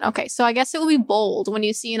 cool. Okay, so I guess it will be bold. When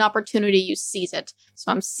you see an opportunity, you seize it.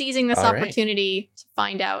 So I'm seizing this All right. opportunity to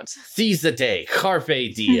find out. Seize the day, carpe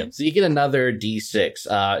diem. So you get another D6.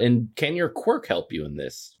 And can your quirk help you in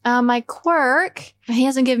this? My quirk, he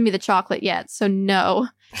hasn't given me the chocolate yet, so no.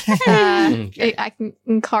 Okay. I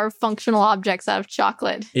can carve functional objects out of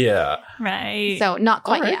chocolate. Yeah. Right. So not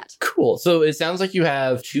quite All right, yet. Cool. So it sounds like you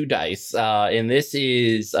have 2 dice, and this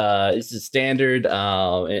is standard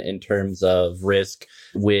in terms of risk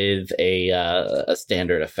with a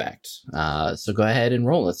standard effect. So go ahead and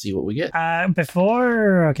roll. Let's see what we get.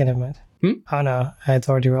 Okay, never mind. Oh no, it's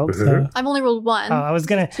already rolled. So. I've only rolled 1. I was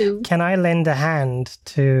gonna. 2. Can I lend a hand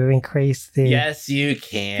to increase the? Yes, you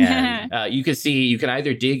can. You can see you can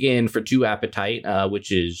either dig in for 2 appetite,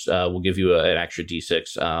 which is will give you an extra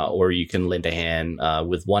D6, or you can lend a hand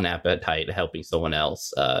with 1 appetite, helping someone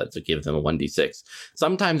else to give them a 1D6.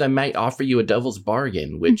 Sometimes I might offer you a devil's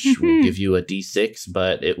bargain, which will give you a D6,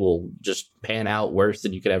 but it will just pan out worse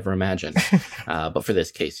than you could ever imagine. But for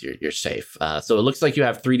this case, you're safe. So it looks like you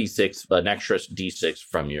have 3D6, an extra D6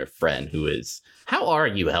 from your friend who is. How are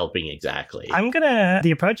you helping exactly?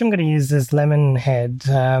 The approach I'm gonna use is lemon head,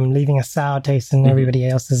 leaving a sour taste in everybody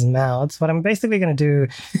else's mouths. What I'm basically gonna do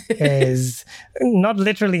is, not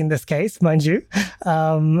literally in this case, mind you,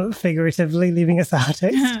 figuratively leaving a sour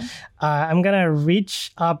taste. I'm gonna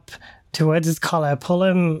reach up towards his collar, pull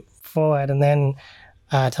him forward, and then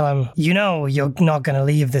tell him, you're not going to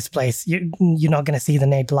leave this place. You're not going to see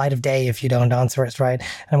the light of day if you don't answer us, right?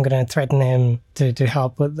 And I'm going to threaten him to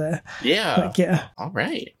help with the... Yeah. Yeah. All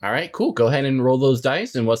right, cool. Go ahead and roll those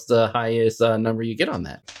dice. And what's the highest number you get on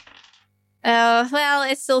that? Well,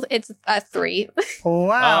 it's a 3.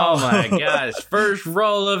 Wow. Oh my gosh. First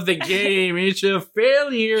roll of the game. It's a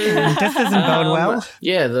failure. This doesn't bode well.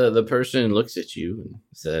 Yeah, the person looks at you and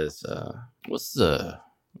says, what's the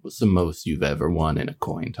most you've ever won in a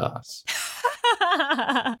coin toss?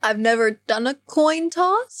 I've never done a coin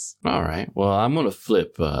toss. All right. Well, I'm going to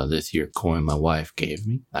flip this here coin my wife gave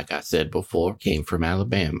me. Like I said before, came from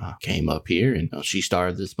Alabama. Came up here and she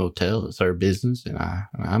started this motel. It's her business and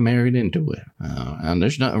I married into it. And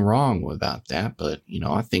there's nothing wrong about that. But,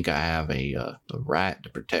 I think I have a right to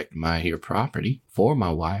protect my here property for my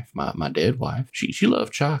wife, my dead wife. She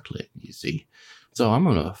loved chocolate, you see. So I'm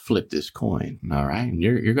going to flip this coin, all right? And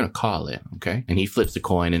you're going to call it, okay? And he flips the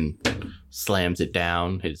coin and slams it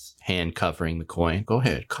down, his hand covering the coin. Go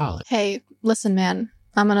ahead, call it. Hey, listen, man.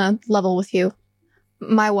 I'm going to level with you.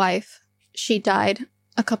 My wife, she died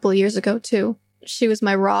a couple of years ago, too. She was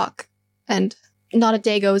my rock, and not a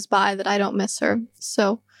day goes by that I don't miss her.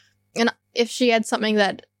 So, and if she had something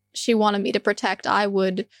that she wanted me to protect, I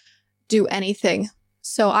would do anything.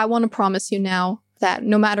 So I want to promise you now that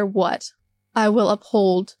no matter what, I will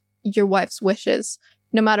uphold your wife's wishes.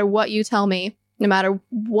 No matter what you tell me, no matter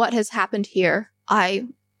what has happened here, I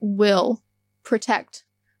will protect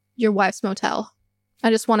your wife's motel. I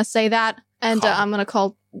just want to say that, and I'm going to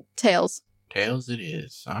call Tails. Tails it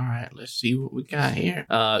is. All right, let's see what we got here.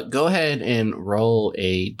 Go ahead and roll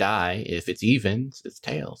a die. If it's evens, it's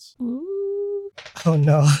Tails. Ooh. Oh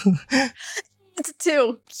no. It's a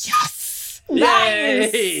 2. Yes!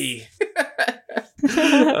 Yay!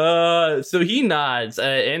 So he nods,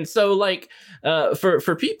 and so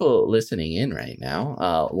for people listening in right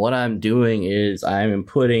now, what I'm doing is I'm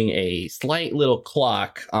putting a slight little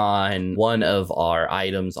clock on one of our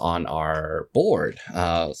items on our board,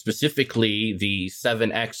 specifically the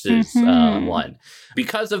 7X's one.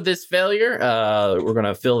 Because of this failure, we're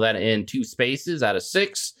gonna fill that in 2 spaces out of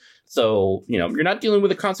 6. So, you're not dealing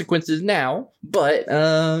with the consequences now, but,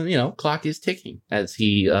 clock is ticking as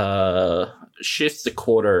he shifts the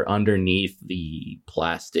quarter underneath the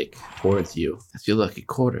plastic towards you. That's your lucky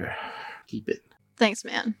quarter. Keep it. Thanks,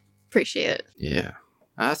 man. Appreciate it. Yeah.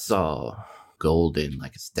 I saw Golden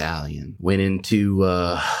like a stallion. Went into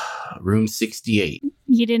room 68.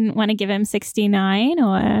 You didn't want to give him 69,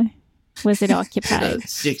 or was it occupied?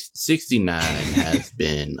 69 has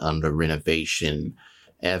been under renovation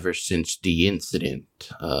ever since the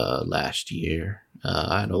incident last year.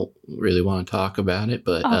 I don't really want to talk about it,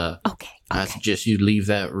 but okay. I suggest you leave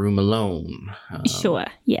that room alone. Sure,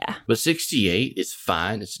 yeah. But 68 is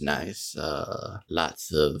fine. It's nice.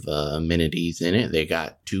 Lots of amenities in it. They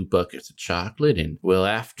got 2 buckets of chocolate. And, well,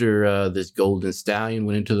 after this golden stallion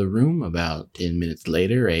went into the room, about 10 minutes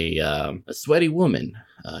later, a sweaty woman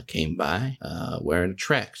came by wearing a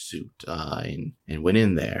tracksuit and went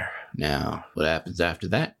in there. Now, what happens after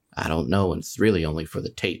that? I don't know, and it's really only for the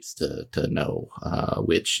tapes to know,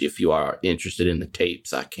 which, if you are interested in the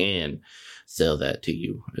tapes, I can sell that to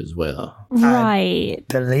you as well. Right.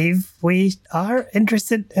 Believe we are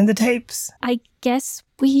interested in the tapes. I guess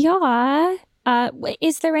we are.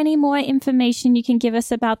 Is there any more information you can give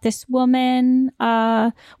us about this woman?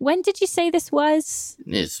 When did you say this was?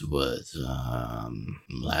 This was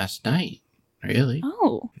last night. Really?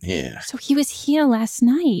 Oh. Yeah. So he was here last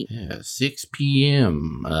night. Yeah, 6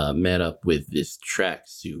 p.m. Met up with this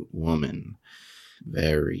tracksuit woman.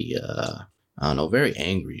 Very, very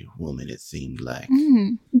angry woman, it seemed like.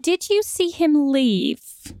 Did you see him leave?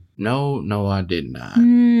 No, I did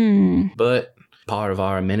not. But part of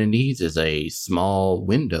our amenities is a small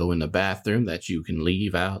window in the bathroom that you can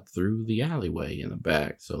leave out through the alleyway in the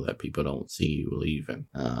back so that people don't see you leaving.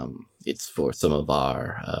 It's for some of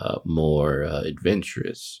our more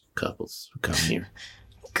adventurous couples who come here.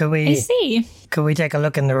 I see. Could we take a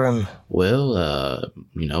look in the room? Well,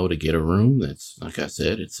 to get a room, that's, like I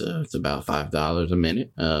said, it's about $5 a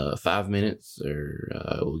minute. 5 minutes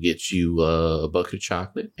will get you a bucket of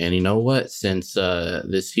chocolate. And you know what? Since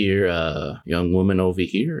this here young woman over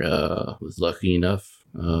here was lucky enough,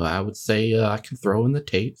 I would say I can throw in the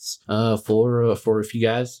tapes for if you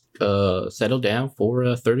guys settle down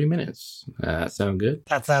for 30 minutes. Sound good?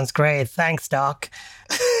 That sounds great. Thanks, Doc.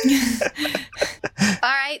 All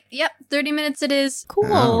right. Yep. 30 minutes it is.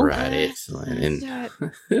 Cool. All right. Excellent. And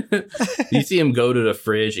you see him go to the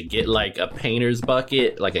fridge and get like a painter's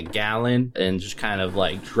bucket, like a gallon, and just kind of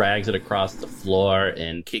like drags it across the floor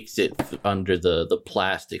and kicks it under the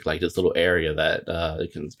plastic, like this little area that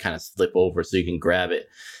it can kind of slip over so you can grab it.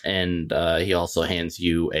 And he also hands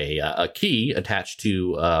you a key attached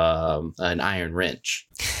to an iron wrench.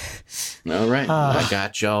 All right. I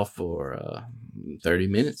got y'all for 30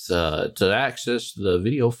 minutes to access the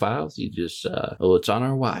video files. You just it's on our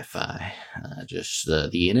Wi-Fi, just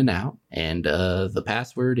the in and out, and the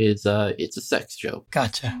password is it's a sex joke.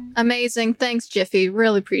 Gotcha. Amazing. Thanks, Jiffy.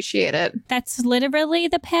 Really appreciate it. That's literally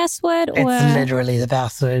the password, or It's literally the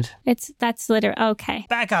password. that's literally okay.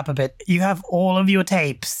 Back up a bit. You have all of your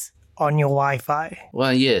tapes on your Wi-Fi.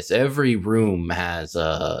 Well, yes, every room has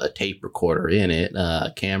a tape recorder in it,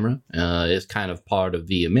 camera. It's kind of part of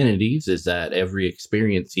the amenities is that every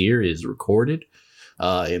experience here is recorded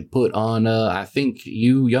and put on, I think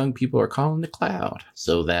you young people are calling the cloud,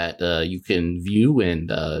 so that you can view and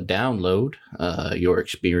download your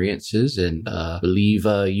experiences and believe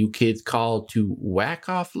you kids call to whack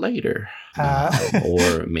off later.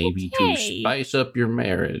 Or maybe to spice up your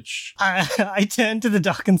marriage. I turn to the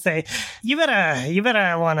doc and say, you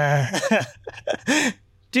better want to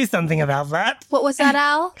do something about that. What was that,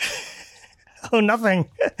 Al? Oh, nothing.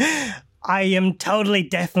 I am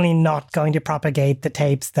definitely not going to propagate the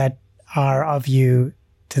tapes that are of you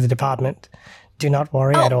to the department. Do not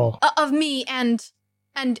worry at all. Of me and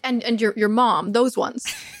your mom, those ones.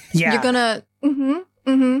 Yeah. You're gonna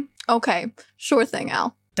Okay. Sure thing,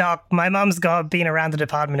 Al. Doc, my mom's been around the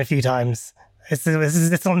department a few times. This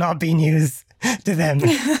will not be news to them.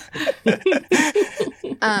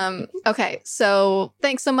 Okay, so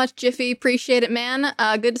thanks so much, Jiffy. Appreciate it, man.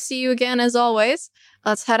 Good to see you again, as always.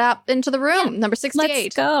 Let's head out into the room, number 68.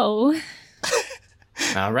 Let's go.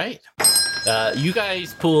 All right. You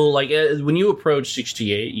guys pull, when you approach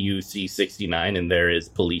 68, you see 69, and there is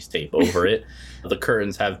police tape over it. The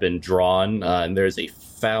curtains have been drawn, and there's a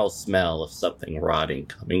foul smell of something rotting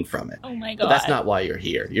coming from it. Oh my god. But that's not why you're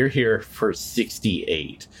here. You're here for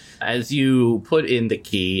 68. As you put in the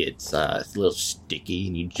key, it's a little sticky,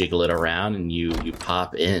 and you jiggle it around, and you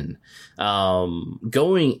pop in.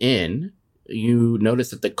 Going in, you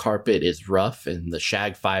notice that the carpet is rough and the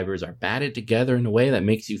shag fibers are matted together in a way that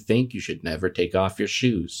makes you think you should never take off your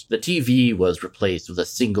shoes. The TV was replaced with a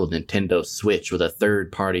single Nintendo Switch with a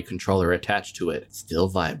third-party controller attached to it, still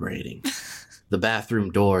vibrating. The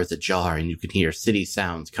bathroom door is ajar and you can hear city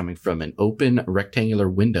sounds coming from an open rectangular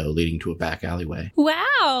window leading to a back alleyway.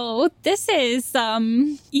 Wow, this is,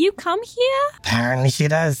 you come here? Apparently she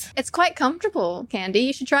does. It's quite comfortable, Candy.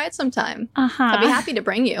 You should try it sometime. Uh-huh. I'd be happy to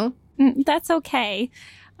bring you. That's okay.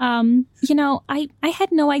 You know, I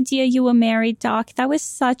had no idea you were married, Doc. That was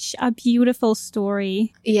such a beautiful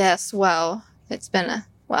story. Yes, well, it's been,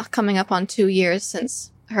 coming up on 2 years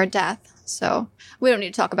since her death. So we don't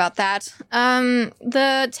need to talk about that.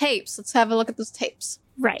 The tapes. Let's have a look at those tapes.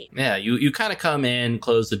 Right. Yeah, you kind of come in,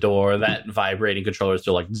 close the door, that vibrating controller is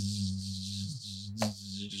still like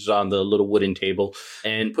on the little wooden table,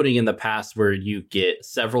 and putting in the password, you get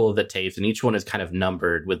several of the tapes, and each one is kind of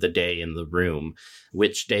numbered with the day in the room.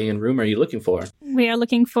 Which day and room are you looking for? We are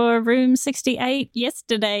looking for room 68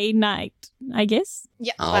 yesterday night, I guess.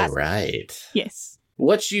 Yeah. All right. Yes.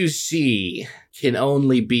 What you see can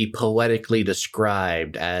only be poetically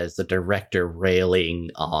described as the director railing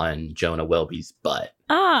on Jonah Welby's butt.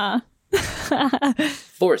 Ah.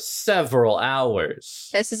 For several hours.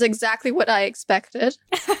 This is exactly what I expected.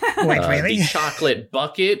 Wait, really? The chocolate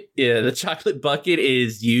bucket, the chocolate bucket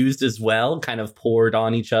is used as well, kind of poured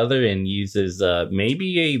on each other and uses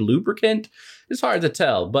maybe a lubricant. It's hard to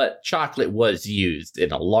tell, but chocolate was used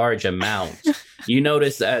in a large amount. You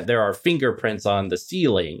notice that there are fingerprints on the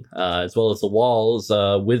ceiling, as well as the walls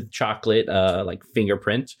with chocolate, like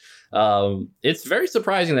fingerprint. It's very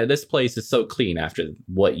surprising that this place is so clean after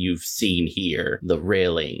what you've seen here, the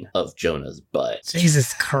railing of Jonah's butt.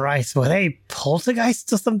 Jesus Christ, were they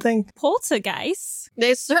poltergeists or something? Poltergeist?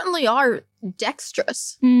 They certainly are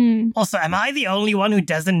dexterous. Also, am I the only one who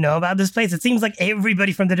doesn't know about this place? It seems like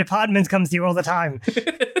everybody from the department comes here all the time.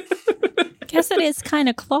 Guess it is kind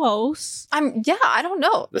of close. I don't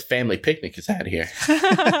know. The family picnic is out here.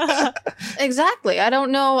 Exactly. I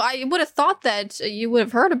don't know. I would have thought that you would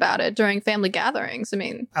have heard about it during family gatherings. I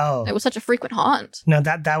mean, Oh. it was such a frequent haunt. No,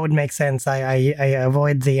 that would make sense. I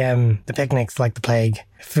avoid the picnics like the plague,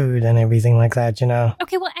 food and everything like that, you know.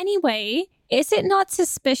 Okay, well, anyway, is it not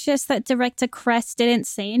suspicious that Director Crest didn't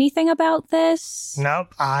say anything about this?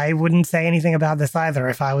 Nope, I wouldn't say anything about this either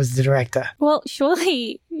if I was the director. Well,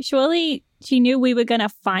 surely she knew we were gonna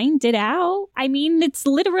find it out. I mean, it's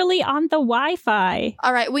literally on the Wi-Fi.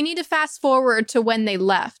 All right, we need to fast forward to when they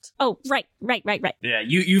left. Oh, right. Yeah,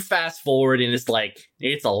 you fast forward and it's like,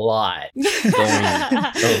 it's a lot going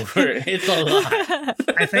over. It's a lot.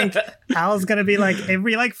 I think Al's gonna be like,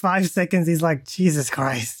 every 5 seconds, he's like, Jesus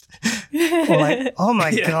Christ. Or like, oh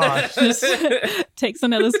my gosh. Takes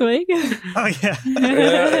another swig. Oh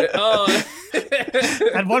yeah. Oh.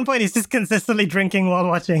 At one point, he's just consistently drinking while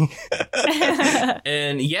watching.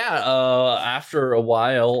 And after a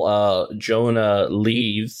while, Jonah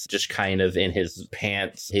leaves, just kind of in his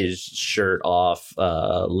pants, his shirt off,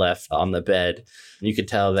 left on the bed. You could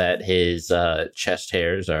tell that his chest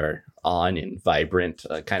hairs are on and vibrant,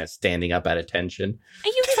 kind of standing up at attention. Are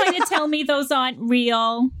you trying to tell me those aren't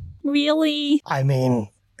real? Really? I mean,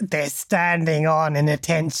 they're standing on in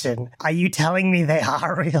attention. Are you telling me they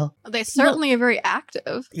are real? They certainly are very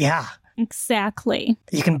active. Yeah. Exactly.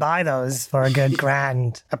 You can buy those for a good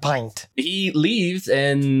grand a pint. He leaves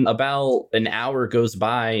and about an hour goes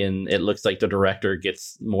by and it looks like the director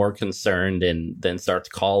gets more concerned and then starts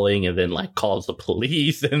calling and then calls the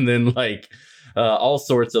police and then all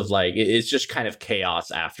sorts of it's just kind of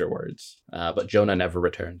chaos afterwards. But Jonah never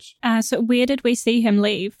returns. So where did we see him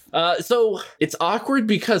leave? So it's awkward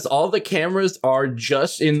because all the cameras are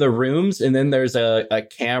just in the rooms, and then there's a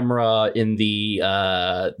camera in the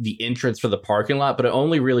entrance for the parking lot, but it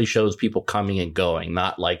only really shows people coming and going,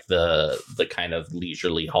 not like the kind of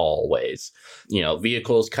leisurely hallways. You know,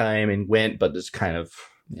 vehicles came and went, but it's kind of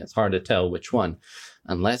it's hard to tell which one,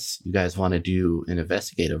 unless you guys want to do an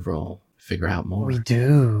investigative role. Figure out more. We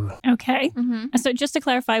do. Okay. Mm-hmm. So just to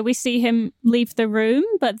clarify, we see him leave the room,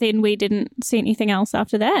 but then we didn't see anything else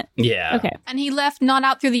after that. Yeah. Okay. And he left not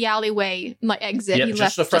out through the alleyway exit. Yep, He just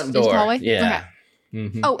left the front into the door. hallway? Yeah. Okay.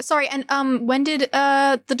 Mhm. Oh, sorry. And when did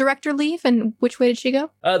the director leave, and which way did she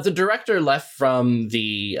go? The director left from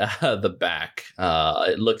the back.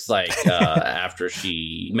 It looks like after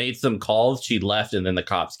she made some calls, she left, and then the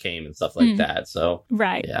cops came and stuff like that. So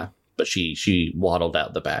Right. yeah, but she waddled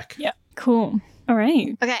out the back. Yep. Cool. All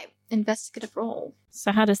right. Okay. investigative roll.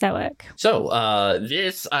 So how does that work? So,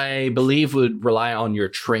 this, I believe, would rely on your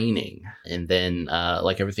training. And then,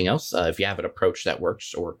 like everything else, if you have an approach that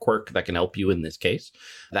works or a quirk that can help you in this case,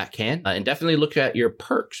 that can. And definitely look at your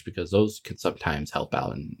perks, because those can sometimes help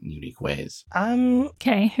out in unique ways.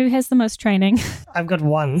 Okay, who has the most training? I've got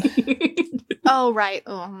 1. Oh, right.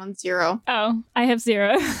 Oh, I'm on 0. Oh, I have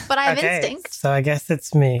 0. But I have Okay, instinct. so I guess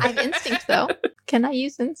it's me. I have instinct, though. Can I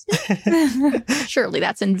use instinct? Surely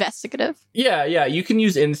that's investigative. Yeah, you can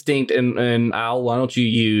use instinct, and Al, why don't you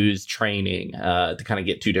use training to kind of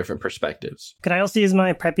get 2 different perspectives? Could I also use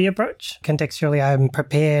my preppy approach? Contextually, I'm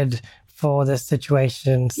prepared for this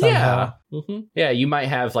situation somehow. Yeah, you might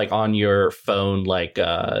have like on your phone, like,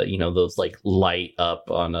 those like light up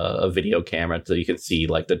on a video camera so you can see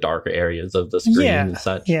like the darker areas of the screen and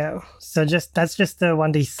such. Yeah, so that's just the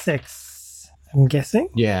 1d6, I'm guessing.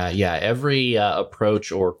 Yeah. Every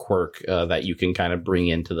approach or quirk that you can kind of bring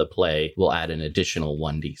into the play will add an additional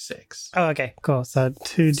 1d6. Oh, okay, cool. So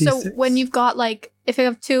 2d6. So when you've got like, if you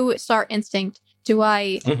have 2 star instinct, do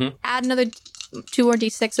I add another 2 or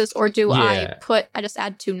d6s, or do I just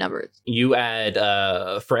add 2 numbers? You add,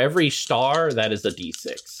 for every star, that is a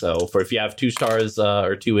d6. So if you have 2 stars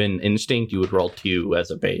or 2 in instinct, you would roll 2 as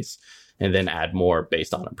a base, and then add more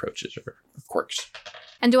based on approaches or quirks.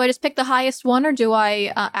 And do I just pick the highest one, or do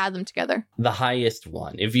I add them together? The highest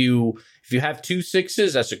one. If you have 2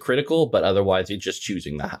 6s, that's a critical, but otherwise you're just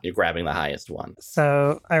you're grabbing the highest one.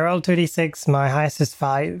 So I rolled 2d6, my highest is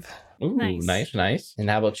 5. Ooh, Nice. nice. And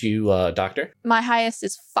how about you, Doctor? My highest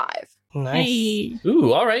is 5. Nice. Hey.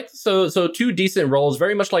 Ooh, all right. So 2 decent rolls,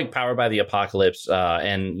 very much like Powered by the Apocalypse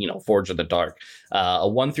and Forge of the Dark. A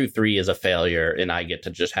 1 through 3 is a failure, and I get to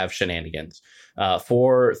just have shenanigans.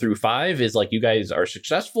 4 through 5 is like you guys are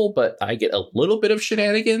successful, but I get a little bit of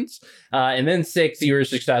shenanigans. And then 6, you are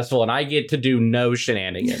successful, and I get to do no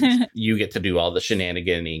shenanigans. You get to do all the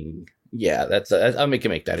shenaniganing. Yeah, I can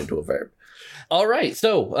make that into a verb. All right,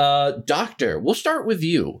 so Doctor, we'll start with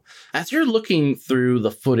you. As you're looking through the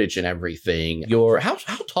footage and everything, how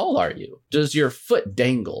tall are you? Does your foot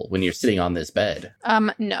dangle when you're sitting on this bed?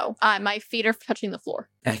 No. My feet are touching the floor.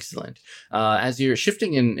 Excellent. As you're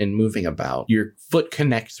shifting and moving about, your foot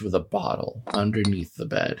connects with a bottle underneath the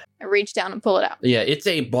bed. I reach down and pull it out. Yeah, it's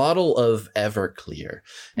a bottle of Everclear,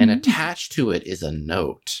 and attached to it is a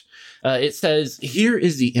note. It says, "Here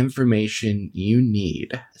is the information you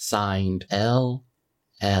need." Signed, LLM.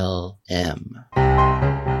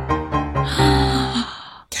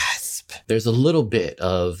 Gasp. There's a little bit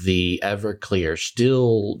of the Everclear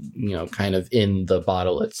still, kind of in the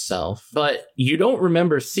bottle itself. But you don't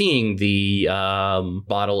remember seeing the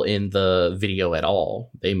bottle in the video at all.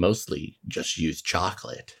 They mostly just use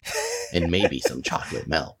chocolate and maybe some chocolate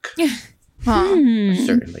milk. Huh.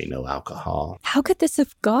 Certainly no alcohol. How could this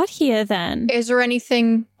have got here then? Is there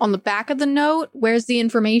anything on the back of the note? Where's the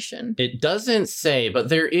information? It doesn't say, but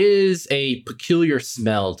there is a peculiar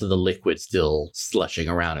smell to the liquid still slushing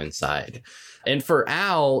around inside. And for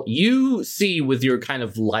Al, you see with your kind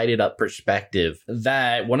of lighted up perspective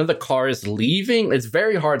that one of the cars leaving, it's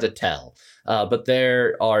very hard to tell. But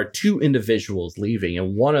there are 2 individuals leaving,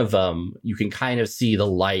 and one of them, you can kind of see the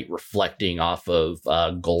light reflecting off of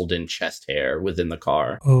golden chest hair within the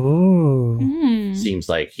car. Ooh. Seems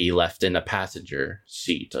like he left in a passenger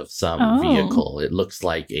seat of some vehicle. It looks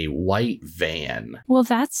like a white van. Well,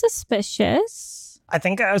 that's suspicious. I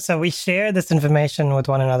think so we share this information with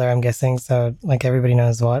one another, I'm guessing, so like everybody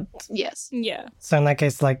knows what. Yes. Yeah. So in that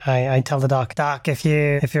case, like I tell the doc, if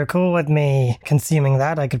you're cool with me consuming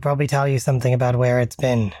that, I could probably tell you something about where it's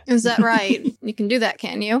been. Is that right? You can do that,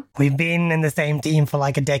 can you? We've been in the same team for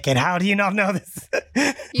like a decade. How do you not know this?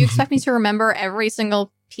 You expect me to remember every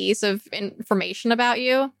single piece of information about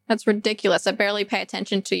you? That's ridiculous. I barely pay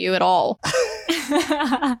attention to you at all.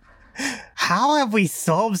 How have we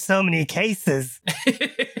solved so many cases?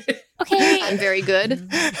 Okay. I'm very good.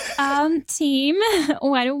 Team,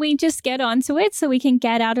 why don't we just get onto it so we can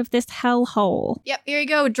get out of this hellhole? Yep, here you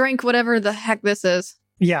go. Drink whatever the heck this is.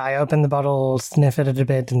 Yeah, I open the bottle, sniff it a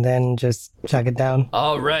bit, and then just chug it down.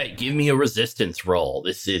 All right, give me a resistance roll.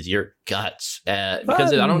 This is your guts.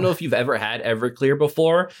 Because I don't know if you've ever had Everclear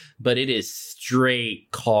before, but it is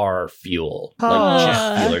straight car fuel. Like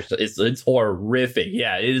jet fuel. It's horrific.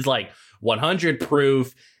 Yeah, it is like 100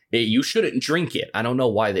 proof. You shouldn't drink it. I don't know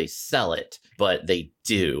why they sell it. but they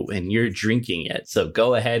do, and you're drinking it. So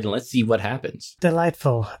go ahead and let's see what happens.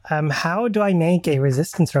 Delightful. How do I make a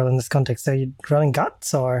resistance roll in this context? Are you rolling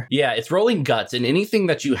guts or? Yeah, it's rolling guts, and anything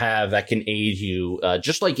that you have that can aid you,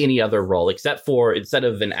 just like any other roll, except for instead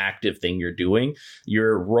of an active thing you're doing,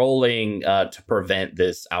 you're rolling to prevent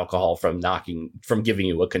this alcohol from giving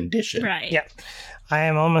you a condition. Right. Yeah. I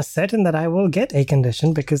am almost certain that I will get a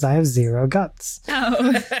condition because I have 0 guts.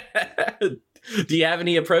 Oh. Do you have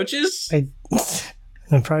any approaches? An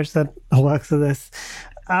approach that works with this.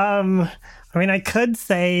 I mean, I could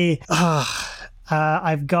say, I'm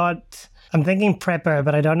thinking prepper,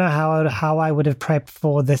 but I don't know how I would have prepped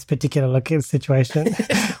for this particular situation.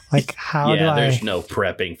 Like, how do I? There's no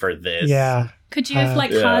prepping for this. Yeah. Could you have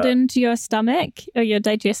hardened your stomach or your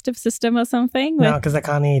digestive system or something? No, because I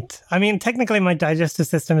can't eat. I mean, technically my digestive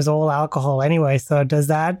system is all alcohol anyway, so does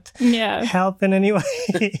that help in any way?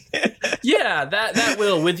 Yeah, that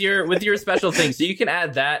will with your special thing. So you can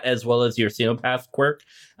add that as well as your Xenopath quirk.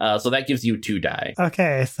 So that gives you 2 die.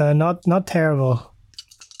 Okay, so not terrible.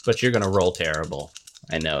 But you're gonna roll terrible.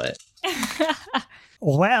 I know it.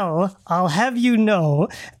 Well, I'll have you know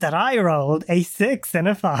that I rolled a 6 and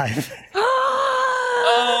a 5.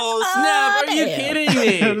 Oh, snap! Are you kidding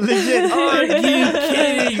me? Legit. Are you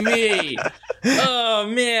kidding me? Oh,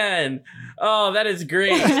 man. Oh, that is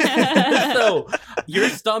great. So your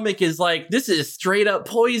stomach is like, this is straight up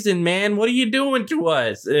poison, man. What are you doing to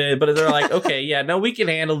us? But they're like, okay, yeah, no, we can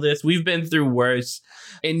handle this. We've been through worse.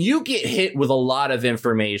 And you get hit with a lot of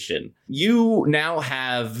information. You now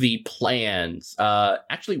have the plans.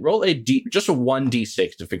 Actually, roll just a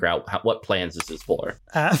 1d6 to figure out what plans this is for.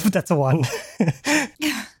 That's a 1.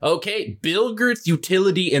 Okay, Bilgert's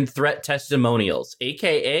Utility and Threat Testimonials,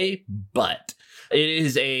 aka BUTT. It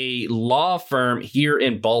is a law firm here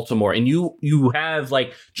in Baltimore, and you have,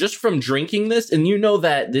 like, just from drinking this, and you know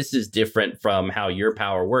that this is different from how your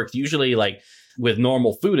power works. Usually, like, with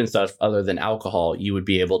normal food and stuff, other than alcohol, you would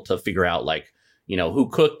be able to figure out, like, you know, who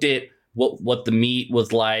cooked it, what the meat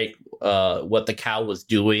was like, what the cow was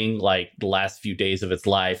doing, like, the last few days of its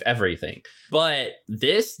life, everything. But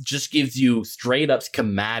this just gives you straight up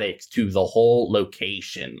schematics to the whole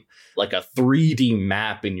location, like a 3D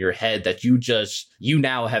map in your head that you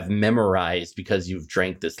now have memorized because you've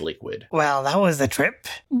drank this liquid. Well, that was a trip.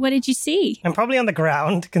 What did you see? I'm probably on the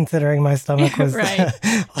ground, considering my stomach was... Right.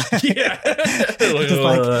 Yeah. Just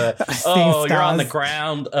like, seeing you're on the stars.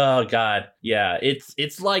 ground. Oh, God. Yeah,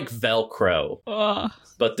 it's like Velcro,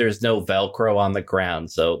 but there's no Velcro on the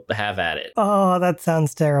ground, so have at it. Oh, that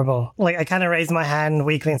sounds terrible. Like, I kind of raise my hand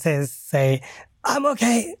weakly and say, I'm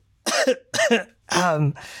okay.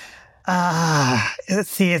 Let's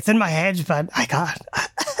see, it's in my head, but I can't.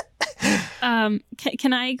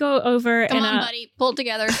 Can I go over Come on, buddy. Pull it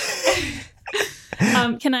together.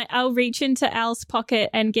 I'll reach into Al's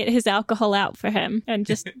pocket and get his alcohol out for him and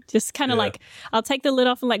just kind of like, I'll take the lid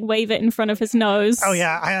off and like wave it in front of his nose. Oh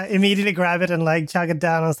yeah, I immediately grab it and like chug it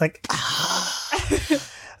down. I was like,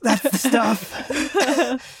 that's the stuff.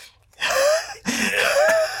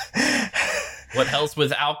 What helps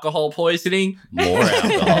with alcohol poisoning? More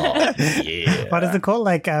alcohol. Yeah. What is it called?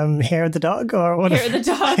 Like hair of the dog or what? Hair of the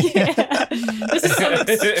dog, yeah. This is some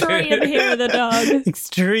extreme hair of the dog.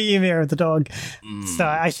 Extreme hair of the dog. So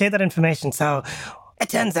I share that information. So it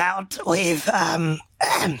turns out we've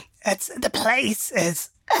the place is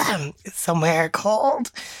somewhere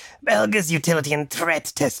called Belga's Utility and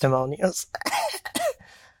Threat Testimonials.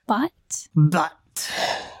 But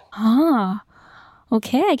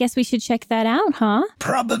okay, I guess we should check that out, huh?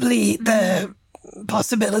 Probably the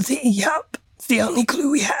possibility. Yup. It's the only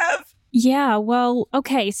clue we have. Yeah, well,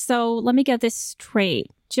 okay, so let me get this straight.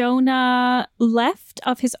 Jonah left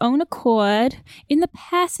of his own accord in the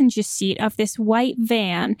passenger seat of this white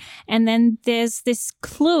van, and then there's this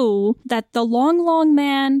clue that the long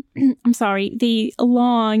man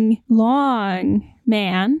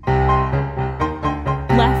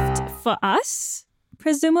left for us,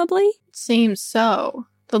 presumably? Seems so.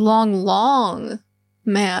 The long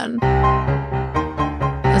man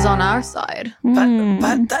is on our side.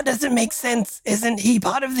 But that doesn't make sense. Isn't he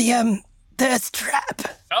part of the thirst trap?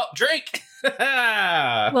 Oh, drink!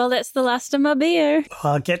 Well, that's the last of my beer.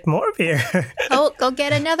 I'll get more beer. Oh, go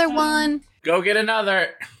get another one. Go get another.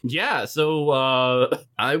 Yeah, so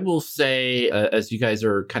I will say, as you guys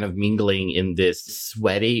are kind of mingling in this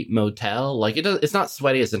sweaty motel, like it's not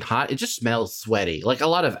sweaty as in hot, it just smells sweaty. Like a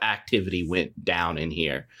lot of activity went down in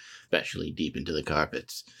here, especially deep into the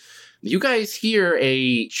carpets. You guys hear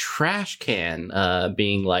a trash can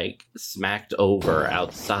being like smacked over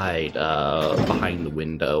outside behind the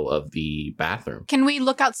window of the bathroom. Can we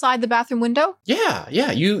look outside the bathroom window? Yeah.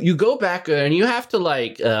 You go back and you have to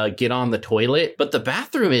like get on the toilet, but the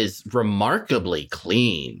bathroom is remarkably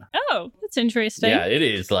clean. Oh, that's interesting. Yeah, it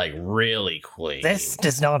is like really clean. This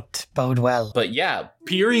does not bode well. But yeah,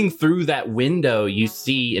 peering through that window, you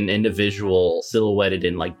see an individual silhouetted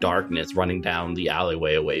in like darkness running down the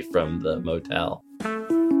alleyway away from the motel.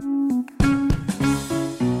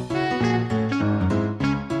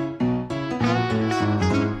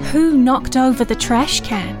 Who knocked over the trash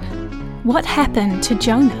can? What happened to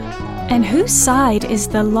Jonah? And whose side is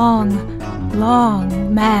the long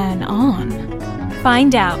man on?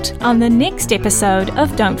 Find out on the next episode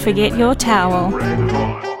of Don't Forget Your Towel.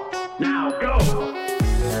 Now go!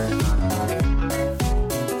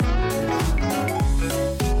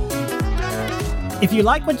 If you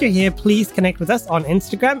like what you hear, please connect with us on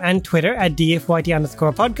Instagram and Twitter at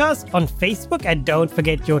DFYT_podcast, on Facebook at Don't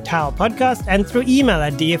Forget Your Towel Podcast, and through email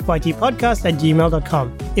at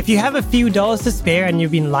dfytpodcast@gmail.com. If you have a few dollars to spare and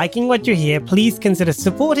you've been liking what you hear, please consider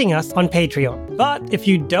supporting us on Patreon. But if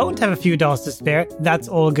you don't have a few dollars to spare, that's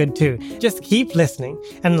all good too. Just keep listening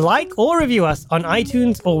and like or review us on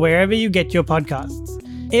iTunes or wherever you get your podcasts.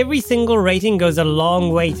 Every single rating goes a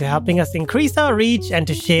long way to helping us increase our reach and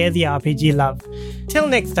to share the RPG love. Till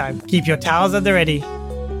next time, keep your towels at the ready.